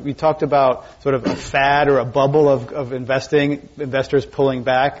go? We talked about sort of a fad or a bubble of investing, investors pulling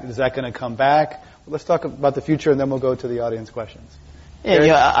back. Is that going to come back? Let's talk about the future, and then we'll go to the audience questions.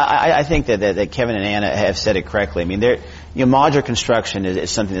 Yeah, I think that Kevin and Anna have said it correctly. I mean, modular construction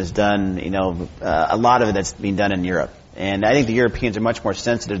is something that's done. A lot of it that's being done in Europe. And I think the Europeans are much more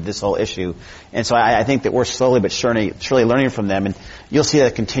sensitive to this whole issue. And so I think that we're slowly but surely learning from them, and you'll see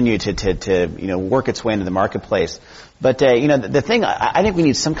that continue to work its way into the marketplace. But the thing, I think we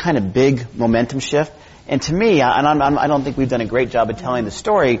need some kind of big momentum shift. And to me, I don't think we've done a great job of telling the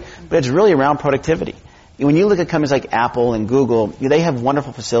story, but it's really around productivity. When you look at companies like Apple and Google, they have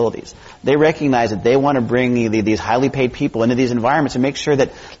wonderful facilities. They recognize that they want to bring these highly paid people into these environments and make sure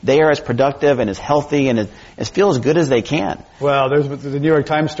that they are as productive and as healthy and as feel as good as they can. Well, there's the New York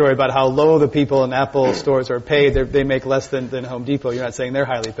Times story about how low the people in Apple stores are paid. They make less than Home Depot. You're not saying they're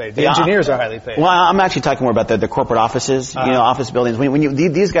highly paid. The engineers are highly paid. Well, I'm actually talking more about the corporate offices, office buildings.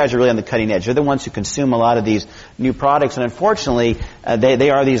 These guys are really on the cutting edge. They're the ones who consume a lot of these new products, and unfortunately, they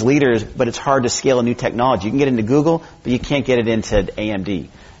are these leaders, but it's hard to scale a new technology. You can get into Google, but you can't get it into AMD.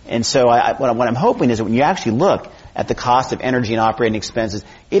 And so what I'm hoping is that when you actually look at the cost of energy and operating expenses,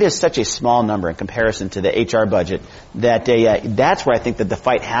 it is such a small number in comparison to the HR budget that that's where I think that the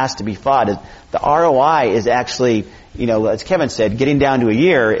fight has to be fought. The ROI is actually, as Kevin said, getting down to a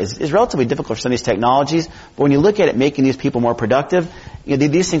year is relatively difficult for some of these technologies. But when you look at it making these people more productive,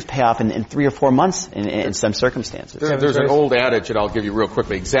 these things pay off in 3 or 4 months in some circumstances. There's an old adage that I'll give you real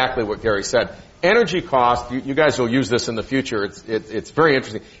quickly, exactly what Gary said. Energy cost, you guys will use this in the future, it's very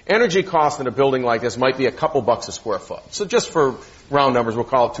interesting. Energy cost in a building like this might be a couple bucks a square foot. So just for round numbers, we'll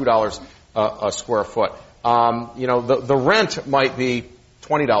call it $2 a square foot. The rent might be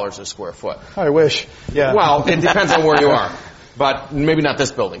 $20 a square foot. I wish. Yeah. Well, it depends on where you are. But maybe not this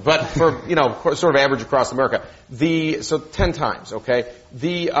building. But for, sort of average across America. So 10 times, okay?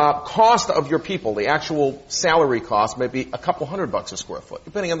 The cost of your people, the actual salary cost, might be a couple $100 a square foot,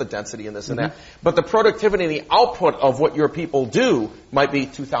 depending on the density and this and that. But the productivity and the output of what your people do might be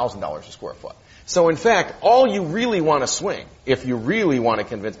 $2,000 a square foot. So in fact, all you really want to swing, if you really want to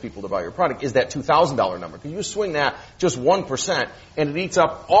convince people to buy your product, is that $2,000 number. Because you swing that just 1%, and it eats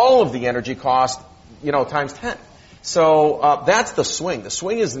up all of the energy cost, times 10. So that's the swing. The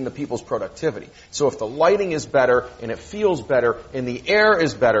swing is in the people's productivity. So if the lighting is better and it feels better and the air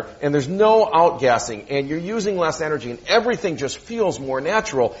is better and there's no outgassing and you're using less energy and everything just feels more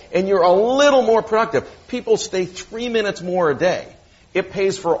natural and you're a little more productive, people stay 3 minutes more a day. It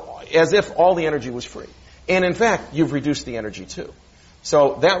pays for as if all the energy was free. And in fact, you've reduced the energy too.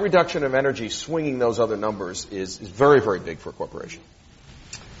 So that reduction of energy swinging those other numbers is very, very big for a corporation.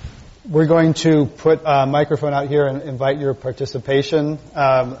 We're going to put a microphone out here and invite your participation.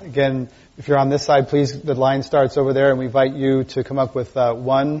 Again, if you're on this side, please, the line starts over there, and we invite you to come up with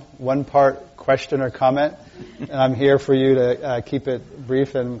one-part question or comment. And I'm here for you to keep it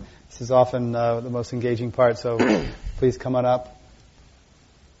brief, and this is often the most engaging part, so please come on up.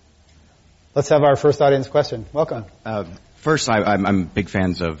 Let's have our first audience question. Welcome. First, I'm big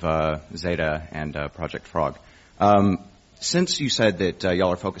fans of Zeta and Project Frog. Since you said that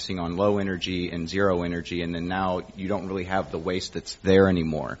y'all are focusing on low energy and zero energy, and then now you don't really have the waste that's there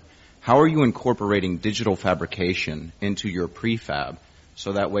anymore, how are you incorporating digital fabrication into your prefab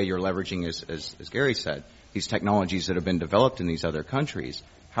so that way you're leveraging, as Gary said, these technologies that have been developed in these other countries?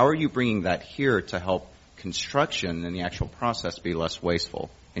 How are you bringing that here to help construction and the actual process be less wasteful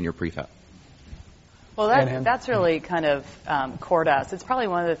in your prefab? Well, that's really kind of core to us. It's probably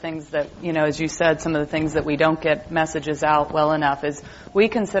one of the things that, as you said, some of the things that we don't get messages out well enough is we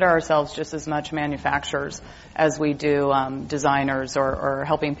consider ourselves just as much manufacturers as we do designers or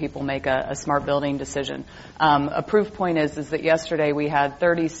helping people make a smart building decision. A proof point is that yesterday we had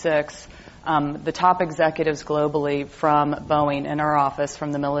 36 the top executives globally from Boeing in our office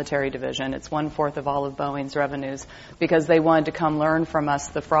from the military division. It's 1/4 of all of Boeing's revenues because they wanted to come learn from us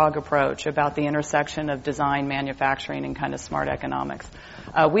the Frog approach about the intersection of design, manufacturing, and kind of smart economics.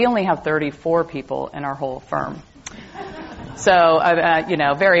 We only have 34 people in our whole firm. So,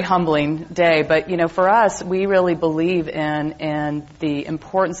 very humbling day. But, for us, we really believe in the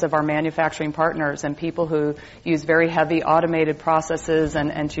importance of our manufacturing partners and people who use very heavy automated processes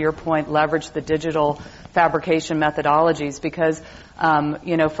and to your point, leverage the digital fabrication methodologies because,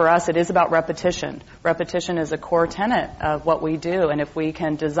 for us, it is about repetition. Repetition is a core tenet of what we do. And if we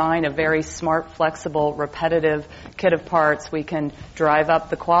can design a very smart, flexible, repetitive kit of parts, we can drive up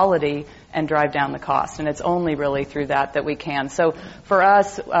the quality and drive down the cost. And it's only really through that we can. So for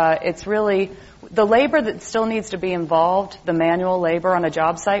us, it's really the labor that still needs to be involved, the manual labor on a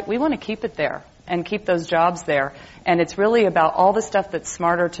job site, we want to keep it there and keep those jobs there. And it's really about all the stuff that's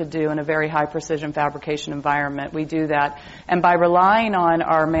smarter to do in a very high precision fabrication environment. We do that. And by relying on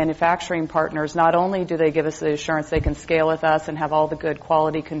our manufacturing partners, not only do they give us the assurance they can scale with us and have all the good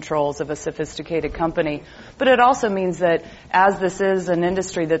quality controls of a sophisticated company, but it also means that as this is an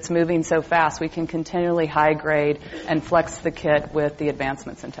industry that's moving so fast, we can continually high grade and flex the kit with the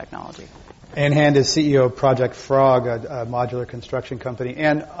advancements in technology. Ann Hand is CEO of Project Frog, a modular construction company.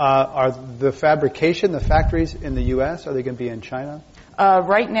 And are the fabrication, the factories in the U.S., are they going to be in China?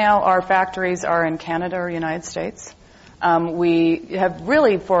 Right now, our factories are in Canada or United States. We have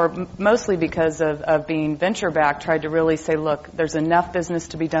really, mostly because of being venture-backed, tried to really say, look, there's enough business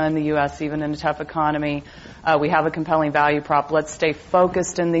to be done in the U.S., even in a tough economy. We have a compelling value prop. Let's stay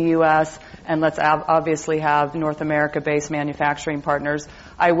focused in the U.S., and let's obviously have North America-based manufacturing partners.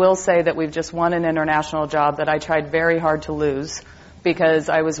 I will say that we've just won an international job that I tried very hard to lose because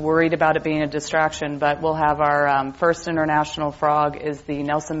I was worried about it being a distraction, but we'll have our first international Frog is the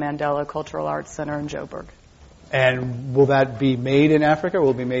Nelson Mandela Cultural Arts Center in Joburg. And will that be made in Africa or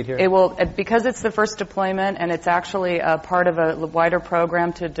will it be made here? It will, because it's the first deployment and it's actually a part of a wider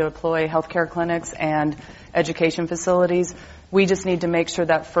program to deploy healthcare clinics and education facilities. We just need to make sure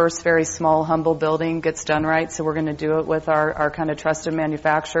that first very small, humble building gets done right. So we're going to do it with our kind of trusted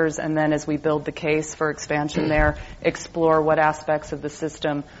manufacturers. And then as we build the case for expansion there, explore what aspects of the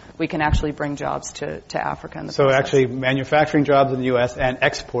system we can actually bring jobs to Africa in the process. Actually manufacturing jobs in the U.S. and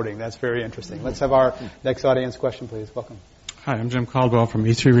exporting. That's very interesting. Let's have our next audience question, please. Welcome. Hi, I'm Jim Caldwell from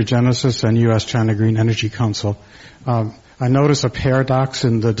E3 Regenesis and U.S. China Green Energy Council. I noticed a paradox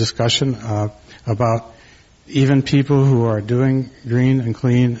in the discussion about even people who are doing green and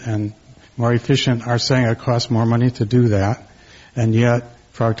clean and more efficient are saying it costs more money to do that, and yet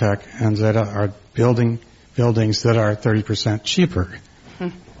Frogtech and Zeta are building buildings that are 30% cheaper.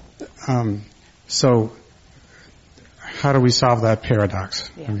 So how do we solve that paradox?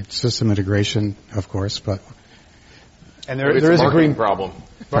 Yeah. I mean, system integration, of course, but... And there is a green problem.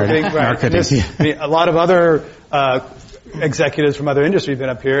 Marketing, right. Marketing. I mean, a lot of other executives from other industries have been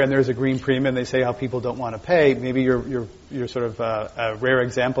up here, and there's a green premium. They say how people don't want to pay. Maybe you're sort of a rare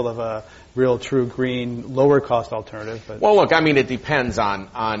example of a real, true green, lower cost alternative. But. Well, look, I mean, it depends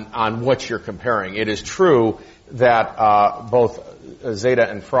on what you're comparing. It is true that both Zeta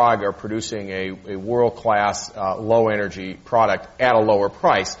and Frog are producing a world-class low-energy product at a lower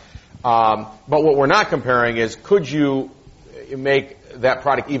price. But what we're not comparing is, could you make that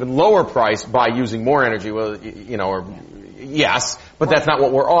product even lower price by using more energy? Well, yes, but that's not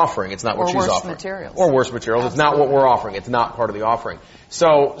what we're offering. It's not what she's offering. Or worse materials. It's not what we're offering. It's not part of the offering.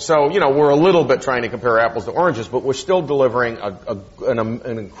 So we're a little bit trying to compare apples to oranges, but we're still delivering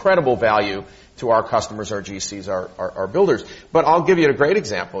an incredible value to our customers, our GCs, our builders. But I'll give you a great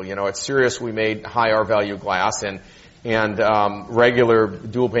example. At Sirius, we made high R-value glass and regular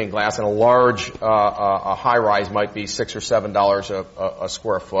dual pane glass in a large a high-rise might be $6 or $7 a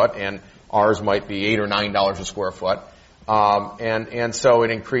square foot, and ours might be $8 or $9 a square foot. And so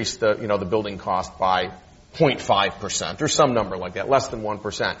it increased the building cost by 0.5% or some number like that, less than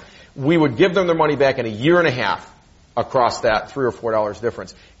 1%. We would give them their money back in a year and a half across that $3 or $4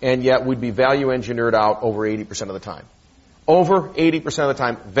 difference, and yet we'd be value engineered out over 80% of the time. Over 80% of the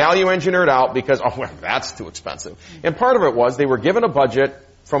time, value engineered out because, that's too expensive. And part of it was they were given a budget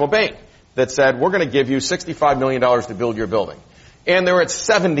from a bank that said, we're going to give you $65 million to build your building. And they were at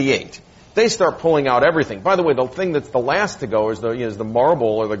 78. They start pulling out everything. By the way, the thing that's the last to go is the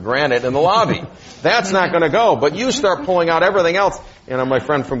marble or the granite in the lobby. That's not going to go. But you start pulling out everything else. And my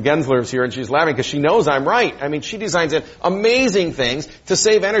friend from Gensler is here, and she's laughing because she knows I'm right. I mean, she designs in amazing things to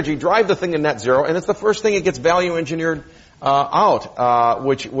save energy, drive the thing to net zero, and it's the first thing it gets value engineered out,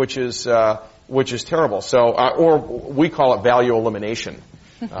 which is terrible. So, or we call it value elimination,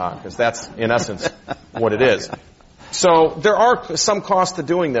 because that's in essence what it is. So there are some costs to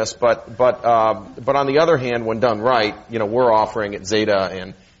doing this, but on the other hand, when done right, we're offering at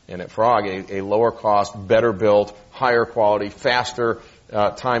Zeta and at Frog a lower cost, better built, higher quality, faster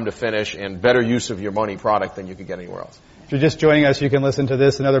time to finish, and better use of your money product than you could get anywhere else. If you're just joining us, you can listen to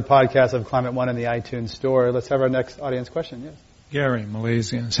this and other podcasts of Climate One in the iTunes Store. Let's have our next audience question. Yes. Gary,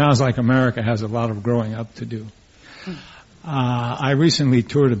 Malaysian. Sounds like America has a lot of growing up to do. I recently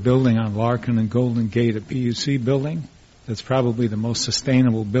toured a building on Larkin and Golden Gate, a PUC building. That's probably the most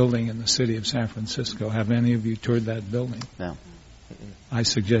sustainable building in the city of San Francisco. Have any of you toured that building? No. I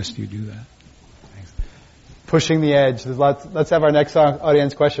suggest you do that. Thanks. Pushing the edge. Let's have our next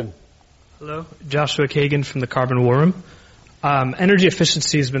audience question. Hello, Joshua Kagan from the Carbon War Room. Energy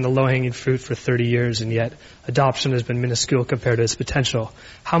efficiency has been the low-hanging fruit for 30 years, and yet adoption has been minuscule compared to its potential.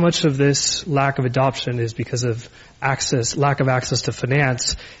 How much of this lack of adoption is because of lack of access to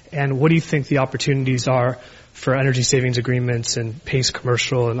finance, and what do you think the opportunities are for energy savings agreements and PACE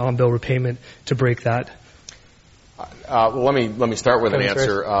commercial and on-bill repayment to break that? Let me start with an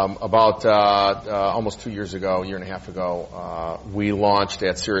answer. About almost 2 years ago, a year and a half ago, we launched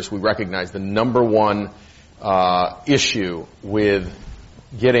at Sirius. We recognized the number one issue with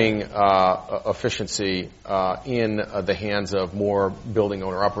getting efficiency in the hands of more building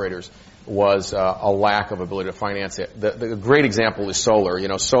owner operators was a lack of ability to finance it. The great example is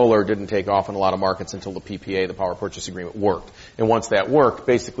solar. Solar didn't take off in a lot of markets until the PPA, the power purchase agreement, worked. And once that worked,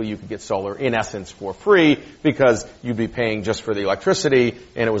 basically you could get solar in essence for free because you'd be paying just for the electricity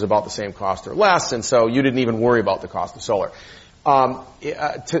and it was about the same cost or less, and so you didn't even worry about the cost of solar. To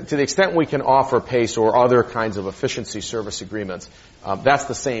the extent we can offer PACE or other kinds of efficiency service agreements, that's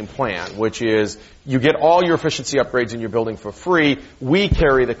the same plan, which is you get all your efficiency upgrades in your building for free, we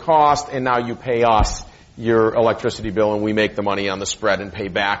carry the cost, and now you pay us your electricity bill, and we make the money on the spread and pay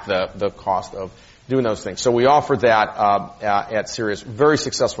back the cost of doing those things. So we offered that at Sirius. Very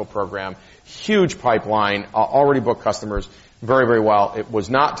successful program, huge pipeline, already booked customers very, very well. It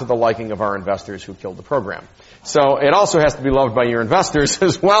was not to the liking of our investors who killed the program. So it also has to be loved by your investors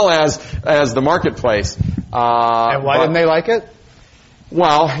as well as the marketplace. And why didn't they like it?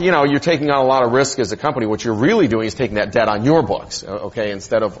 Well, you're taking on a lot of risk as a company. What you're really doing is taking that debt on your books, okay,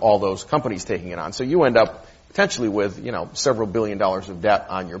 instead of all those companies taking it on. So you end up potentially with, several $1 billion of debt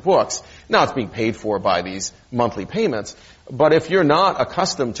on your books. Now it's being paid for by these monthly payments. But if you're not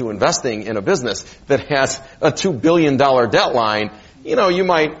accustomed to investing in a business that has a $2 billion debt line, you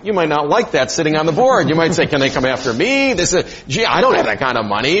might not like that sitting on the board. You might say, can they come after me? Gee, I don't have that kind of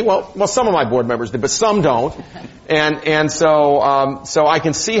money. Well, some of my board members do, but some don't. And so I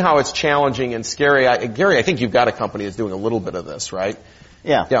can see how it's challenging and scary. Gary, I think you've got a company that's doing a little bit of this, right?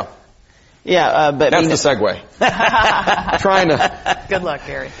 Yeah. Yeah. Yeah, but that's the segue. Trying to. Good luck,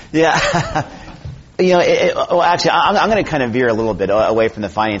 Gary. Yeah. Actually, I'm going to kind of veer a little bit away from the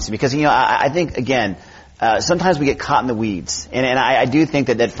financing because, I think, again, sometimes we get caught in the weeds. And I do think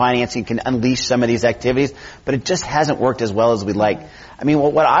that financing can unleash some of these activities, but it just hasn't worked as well as we'd like. I mean,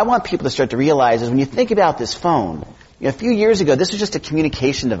 what I want people to start to realize is when you think about this phone, a few years ago, this was just a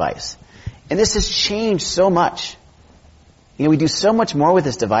communication device. And this has changed so much. You know, we do so much more with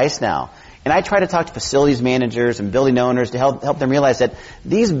this device now. And I try to talk to facilities managers and building owners to help them realize that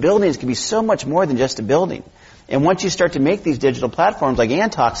these buildings can be so much more than just a building. And once you start to make these digital platforms, like Ann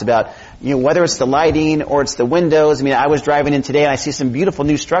talks about, you know, whether it's the lighting or it's the windows. I mean, I was driving in today and I see some beautiful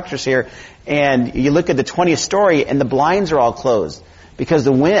new structures here. And you look at the 20th story and the blinds are all closed because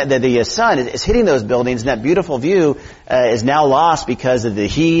the sun is hitting those buildings, and that beautiful view is now lost because of the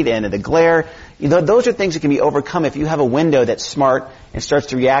heat and the glare. You know, those are things that can be overcome if you have a window that's smart and starts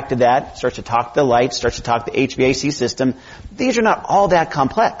to react to that, starts to talk to the lights, starts to talk to the HVAC system. These are not all that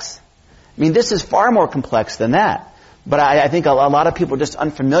complex. I mean, this is far more complex than that. But I think a lot of people are just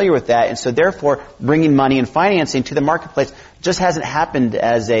unfamiliar with that, and so therefore bringing money and financing to the marketplace just hasn't happened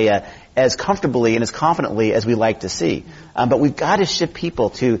as comfortably and as confidently as we like to see. But we've got to shift people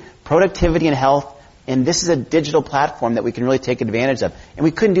to productivity and health, and this is a digital platform that we can really take advantage of. And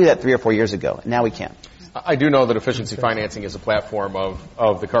we couldn't do that 3 or 4 years ago, and now we can. I do know that efficiency financing is a platform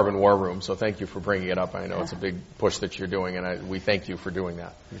of the Carbon War Room, so thank you for bringing it up. I know it's a big push that you're doing, and we thank you for doing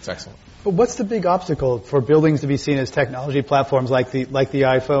that. It's excellent. But what's the big obstacle for buildings to be seen as technology platforms like the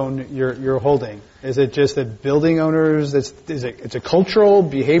iPhone you're holding? Is it just that building owners? It's a cultural,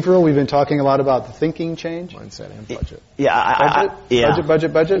 behavioral? We've been talking a lot about the thinking change. Mindset and budget.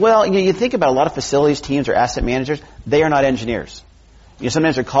 Budget. Well, you think about a lot of facilities teams or asset managers. They are not engineers. You know,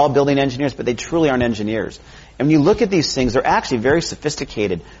 sometimes they're called building engineers, but they truly aren't engineers. And when you look at these things, they're actually very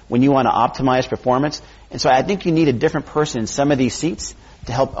sophisticated when you want to optimize performance. And so I think you need a different person in some of these seats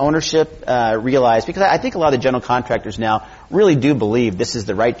to help ownership realize, because I think a lot of the general contractors now really do believe this is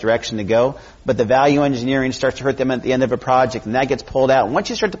the right direction to go, but the value engineering starts to hurt them at the end of a project, and that gets pulled out. And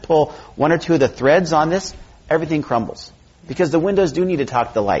once you start to pull 1 or 2 of the threads on this, everything crumbles. Because the windows do need to talk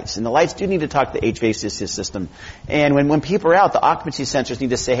to the lights, and the lights do need to talk to the HVAC system. And when people are out, the occupancy sensors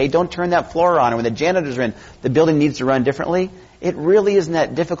need to say, hey, don't turn that floor on. Or when the janitors are in, the building needs to run differently. It really isn't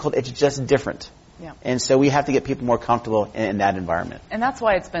that difficult. It's just different. Yeah. And so we have to get people more comfortable in that environment. And that's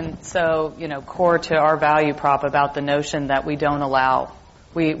why it's been so, core to our value prop about the notion that we don't allow.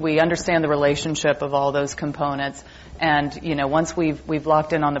 We understand the relationship of all those components. And, once we've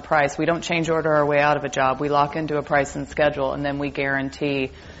locked in on the price, we don't change order our way out of a job. We lock into a price and schedule, and then we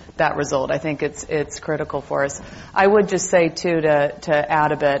guarantee that result. I think it's critical for us. I would just say, too, to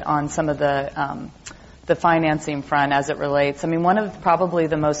add a bit on some of the financing front as it relates. I mean, one of probably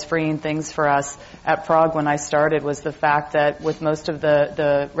the most freeing things for us at Frog when I started was the fact that with most of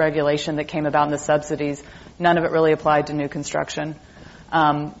the regulation that came about in the subsidies, none of it really applied to new construction.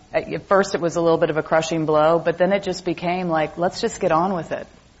 At first it was a little bit of a crushing blow, but then it just became like, let's just get on with it.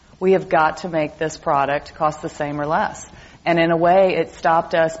 We have got to make this product cost the same or less. And in a way, it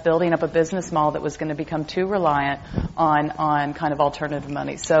stopped us building up a business model that was going to become too reliant on kind of alternative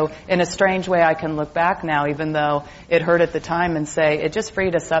money. So in a strange way, I can look back now, even though it hurt at the time, and say it just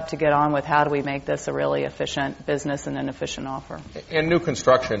freed us up to get on with how do we make this a really efficient business and an efficient offer. And new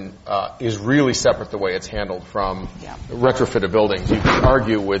construction is really separate the way it's handled from retrofitted buildings. You can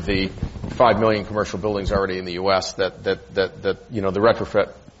argue with the 5 million commercial buildings already in the U.S. that the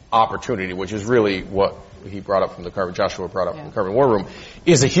retrofit opportunity, which is really what Joshua brought up from the Carbon War Room,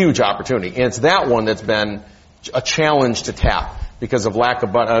 is a huge opportunity. And it's that one that's been a challenge to tap because of lack of,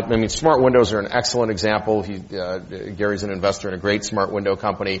 smart windows are an excellent example. Gary's an investor in a great smart window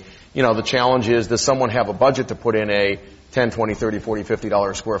company. The challenge is, does someone have a budget to put in a $10, $20, $30, $40,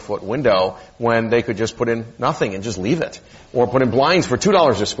 $50 square foot window when they could just put in nothing and just leave it? Or put in blinds for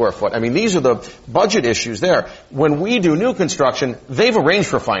 $2 a square foot. I mean, these are the budget issues there. When we do new construction, they've arranged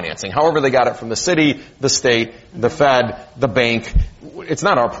for financing. However they got it from the city, the state, the Fed, the bank. It's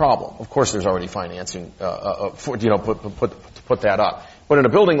not our problem. Of course there's already financing to put that up. But in a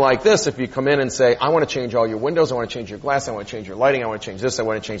building like this, if you come in and say, I want to change all your windows, I want to change your glass, I want to change your lighting, I want to change this, I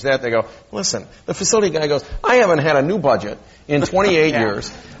want to change that, they go, listen, the facility guy goes, I haven't had a new budget in 28 years.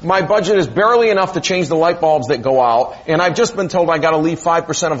 My budget is barely enough to change the light bulbs that go out, and I've just been told I got to leave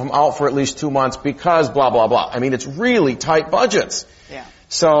 5% of them out for at least 2 months because blah, blah, blah. I mean, it's really tight budgets. Yeah.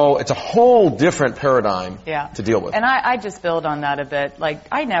 So it's a whole different paradigm to deal with. And I just build on that a bit. Like,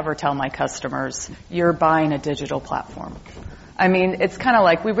 I never tell my customers, you're buying a digital platform. I mean, it's kind of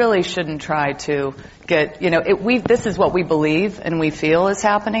like we really shouldn't try to get, this is what we believe and we feel is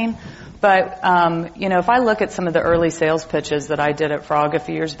happening. But, if I look at some of the early sales pitches that I did at Frog a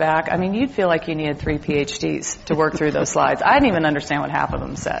few years back, I mean, you'd feel like you needed 3 PhDs to work through those slides. I didn't even understand what half of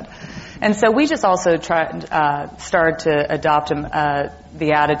them said. And so we just also started to adopt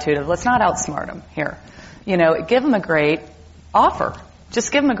the attitude of let's not outsmart them here. Give them a great offer.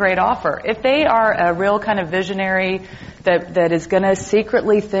 just give them a great offer. If they are a real kind of visionary that is going to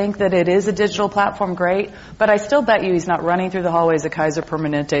secretly think that it is a digital platform, great. But I still bet you he's not running through the hallways of Kaiser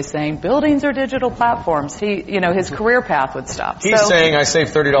Permanente saying buildings are digital platforms. His career path would stop. He's saying I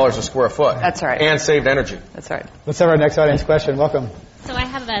saved $30 a square foot. That's right. And saved energy. That's right. Let's have our next audience question. Welcome. So I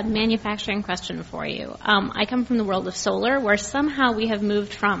have a manufacturing question for you. I come from the world of solar, where somehow we have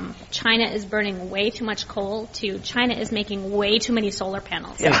moved from China is burning way too much coal to China is making way too many solar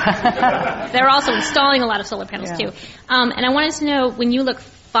panels. Yeah. They're also installing a lot of solar panels too. And I wanted to know, when you look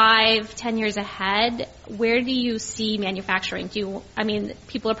 5-10 years ahead, where do you see manufacturing?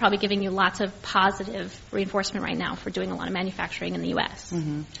 People are probably giving you lots of positive reinforcement right now for doing a lot of manufacturing in the U.S.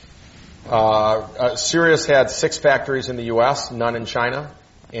 Mm-hmm. Sirius had 6 factories in the U.S., none in China,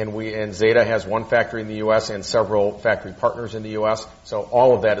 and Zeta has 1 factory in the U.S. and several factory partners in the U.S. So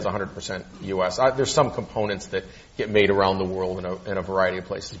all of that is 100% U.S. There's some components that get made around the world in a variety of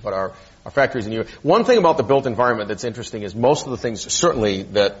places, but our factories in the U.S. One thing about the built environment that's interesting is most of the things, certainly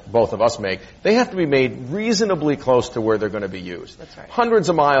that both of us make, they have to be made reasonably close to where they're going to be used. That's right. Hundreds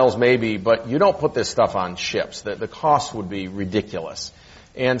of miles maybe, but you don't put this stuff on ships. The cost would be ridiculous.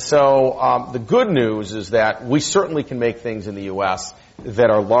 And so the good news is that we certainly can make things in the U.S. that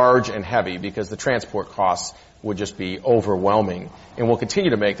are large and heavy because the transport costs would just be overwhelming. And we'll continue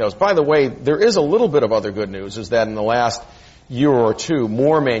to make those. By the way, there is a little bit of other good news, is that in the last year or two,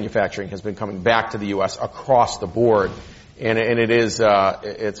 more manufacturing has been coming back to the U.S. across the board. And it is,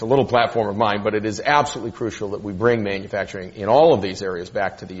 it's a little platform of mine, but it is absolutely crucial that we bring manufacturing in all of these areas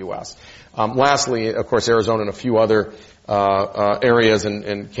back to the U.S. Lastly, of course, Arizona and a few other areas,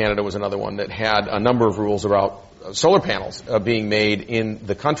 and Canada was another one that had a number of rules about solar panels being made in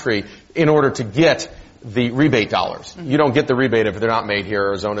the country in order to get the rebate dollars. You don't get the rebate if they're not made here.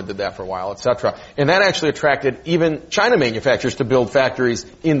 Arizona did that for a while, et cetera. And that actually attracted even China manufacturers to build factories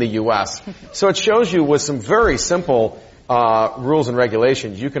in the U.S. So it shows you with some very simple rules and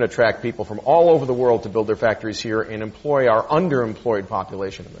regulations, you can attract people from all over the world to build their factories here and employ our underemployed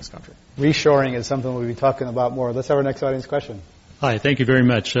population in this country. Reshoring is something we'll be talking about more. Let's have our next audience question. Hi, thank you very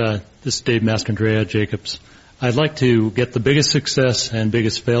much. This is Dave Mastrandrea, Jacobs. I'd like to get the biggest success and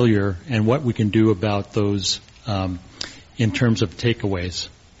biggest failure and what we can do about those in terms of takeaways.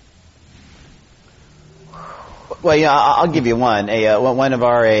 Well, yeah, I'll give you one. One of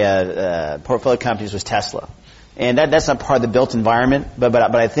our portfolio companies was Tesla. And that's not part of the built environment,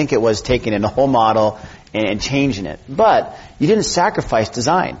 but I think it was taking in the whole model and changing it. But you didn't sacrifice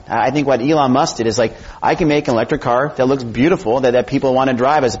design. I think what Elon Musk did is I can make an electric car that looks beautiful, that people want to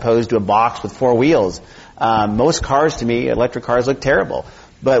drive, as opposed to a box with 4 wheels. Most cars, to me, electric cars look terrible.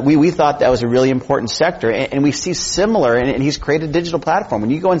 But we thought that was a really important sector, and we see similar, and he's created a digital platform.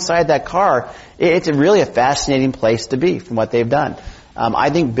 When you go inside that car, it's really a fascinating place to be from what they've done.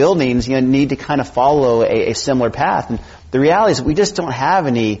 I think buildings, need to kind of follow a similar path. And the reality is we just don't have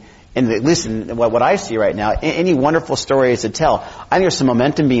any, and at least in what I see right now, any wonderful stories to tell. I think there's some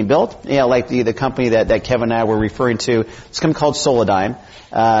momentum being built, like the company that Kevin and I were referring to. It's a company called Solidigm.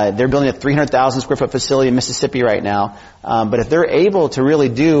 They're building a 300,000 square foot facility in Mississippi right now. But if they're able to really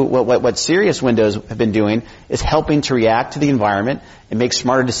do what Sirius Windows have been doing, is helping to react to the environment and make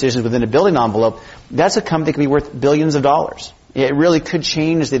smarter decisions within a building envelope, that's a company that can be worth billions of dollars. It really could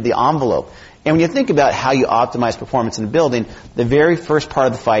change the envelope. And when you think about how you optimize performance in a building, the very first part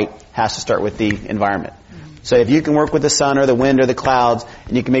of the fight has to start with the environment. So if you can work with the sun or the wind or the clouds,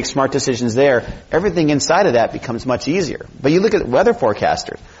 and you can make smart decisions there, everything inside of that becomes much easier. But you look at weather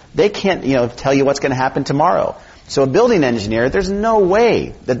forecasters. They can't, tell you what's going to happen tomorrow. So a building engineer, there's no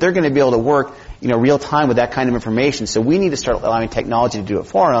way that they're going to be able to work, real time with that kind of information. So we need to start allowing technology to do it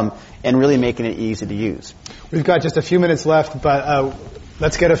for them and really making it easy to use. We've got just a few minutes left, but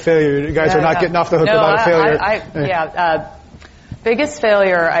let's get a failure. You guys are not getting off the hook without a failure. Biggest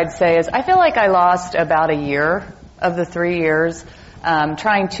failure, I'd say, is I feel like I lost about a year of the 3 years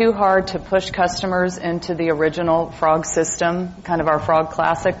trying too hard to push customers into the original Frog system, kind of our Frog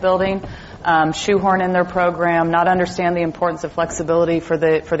Classic building, shoehorn in their program, not understand the importance of flexibility for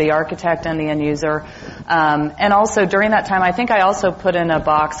the architect and the end user. And also during that time, I think I also put in a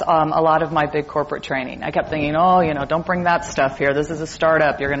box a lot of my big corporate training. I kept thinking, don't bring that stuff here. This is a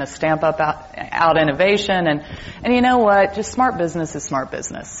startup. You're going to stamp out innovation. And you know what? Just smart business is smart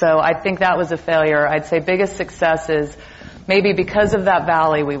business. So I think that was a failure. I'd say biggest success is maybe because of that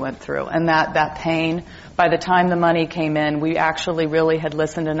valley we went through and that pain. By the time the money came in, we actually really had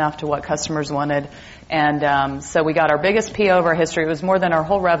listened enough to what customers wanted. And so we got our biggest PO of our history. It was more than our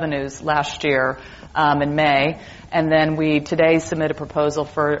whole revenues last year in May. And then we today submit a proposal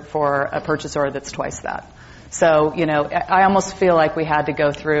for a purchase order that's twice that. So, I almost feel like we had to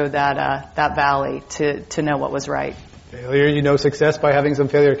go through that valley to know what was right. Failure, you know success by having some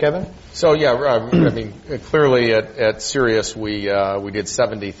failure, Kevin? So clearly at Sirius we did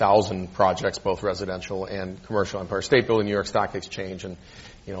 70,000 projects, both residential and commercial, Empire State Building, New York Stock Exchange, and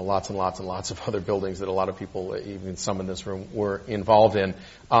lots and lots and lots of other buildings that a lot of people, even some in this room, were involved in.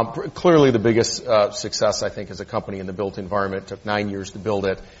 Clearly the biggest success, I think, as a company in the built environment. It took 9 years to build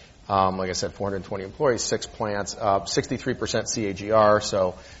it. Like I said, 420 employees, 6 plants, 63% CAGR,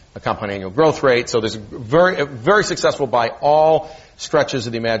 so a compound annual growth rate. So there's very successful by all stretches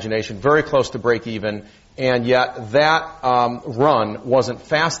of the imagination, very close to break even, and yet that run wasn't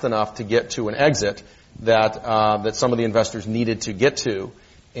fast enough to get to an exit that some of the investors needed to get to.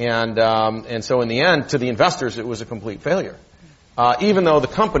 And so in the end, to the investors, it was a complete failure. Even though the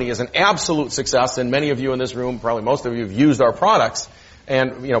company is an absolute success, and many of you in this room, probably most of you, have used our products,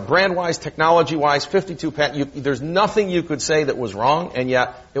 and brand-wise, technology-wise, 52 patent, there's nothing you could say that was wrong, and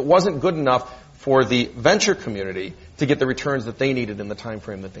yet it wasn't good enough for the venture community to get the returns that they needed in the time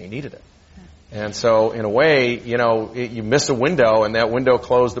frame that they needed it. And so, in a way, you miss a window, and that window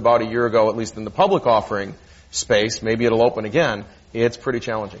closed about a year ago, at least in the public offering space. Maybe it'll open again. It's pretty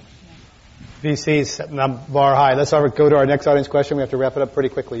challenging. VC's setting the bar high. Let's go to our next audience question. We have to wrap it up pretty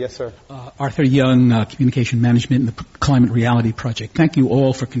quickly. Yes, sir. Arthur Young, Communication Management and the Climate Reality Project. Thank you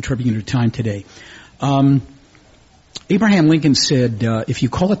all for contributing your time today. Abraham Lincoln said, if you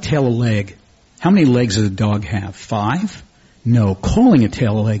call a tail a leg, how many legs does a dog have? 5? No, calling a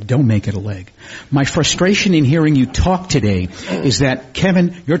tail a leg, don't make it a leg. My frustration in hearing you talk today is that,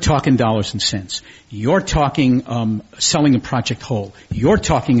 Kevin, you're talking dollars and cents. You're talking selling a project whole. You're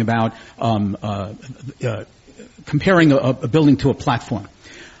talking about comparing a building to a platform.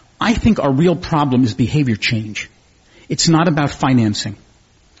 I think our real problem is behavior change. It's not about financing.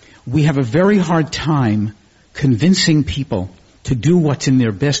 We have a very hard time convincing people to do what's in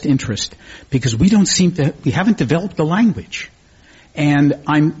their best interest because we haven't developed the language. And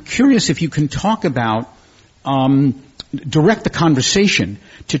I'm curious if you can talk about, direct the conversation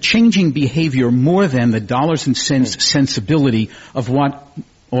to changing behavior more than the dollars and cents sensibility of what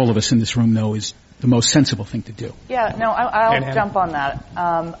all of us in this room know is the most sensible thing to do. Yeah, no, I'll jump on that.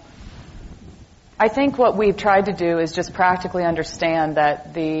 I think what we've tried to do is just practically understand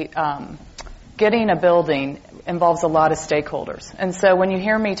that getting a building involves a lot of stakeholders. And so when you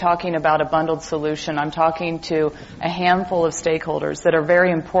hear me talking about a bundled solution, I'm talking to a handful of stakeholders that are very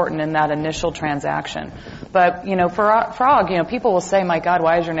important in that initial transaction. But, for Frog, people will say, my God,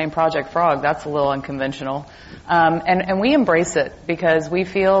 why is your name Project Frog? That's a little unconventional. And we embrace it because we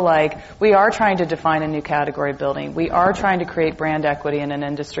feel like we are trying to define a new category of building. We are trying to create brand equity in an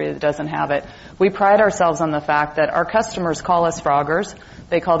industry that doesn't have it. We pride ourselves on the fact that our customers call us Froggers.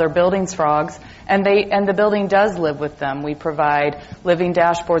 They call their buildings Frogs, and the building does live with them. We provide living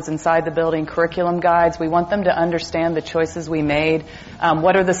dashboards inside the building, curriculum guides. We want them to understand the choices we made.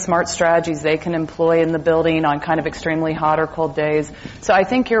 What are the smart strategies they can employ in the building on kind of extremely hot or cold days? So I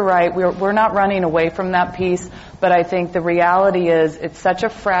think you're right. We're not running away from that piece, but I think the reality is it's such a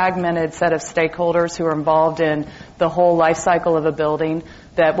fragmented set of stakeholders who are involved in the whole life cycle of a building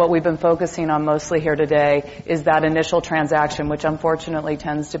that what we've been focusing on mostly here today is that initial transaction, which unfortunately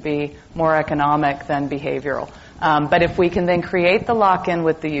tends to be more economic than behavioral. But if we can then create the lock-in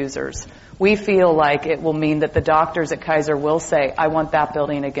with the users, we feel like it will mean that the doctors at Kaiser will say, I want that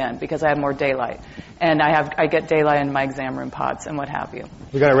building again because I have more daylight. And I get daylight in my exam room pods and what have you.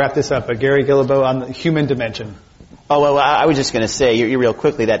 We've got to wrap this up. But Gary Guillebeau on the human dimension. Oh, well, I was just going to say, you real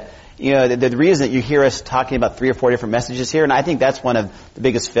quickly, that the reason that you hear us talking about 3 or 4 different messages here, and I think that's one of the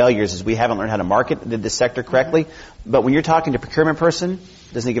biggest failures, is we haven't learned how to market this sector correctly. But when you're talking to a procurement person,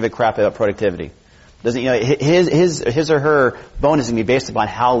 doesn't give a crap about productivity. Doesn't his or her bonus is going to be based upon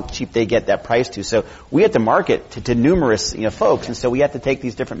how cheap they get that price to. So we have to market to numerous folks, and so we have to take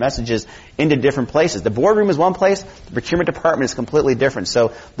these different messages into different places. The boardroom is one place, the procurement department is completely different.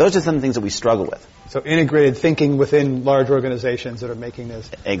 So those are some things that we struggle with. So integrated thinking within large organizations that are making this.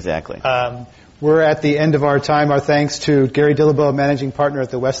 Exactly. We're at the end of our time. Our thanks to Gary Guillebeau, Managing Partner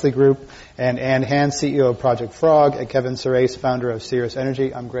at the Wesley Group, and Ann Hand, CEO of Project Frog, and Kevin Surace, founder of Sirius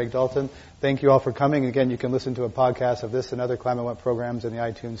Energy. I'm Greg Dalton. Thank you all for coming. Again, you can listen to a podcast of this and other Climate One programs in the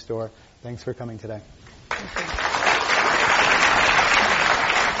iTunes Store. Thanks for coming today.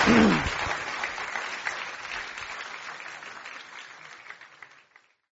 Thank you.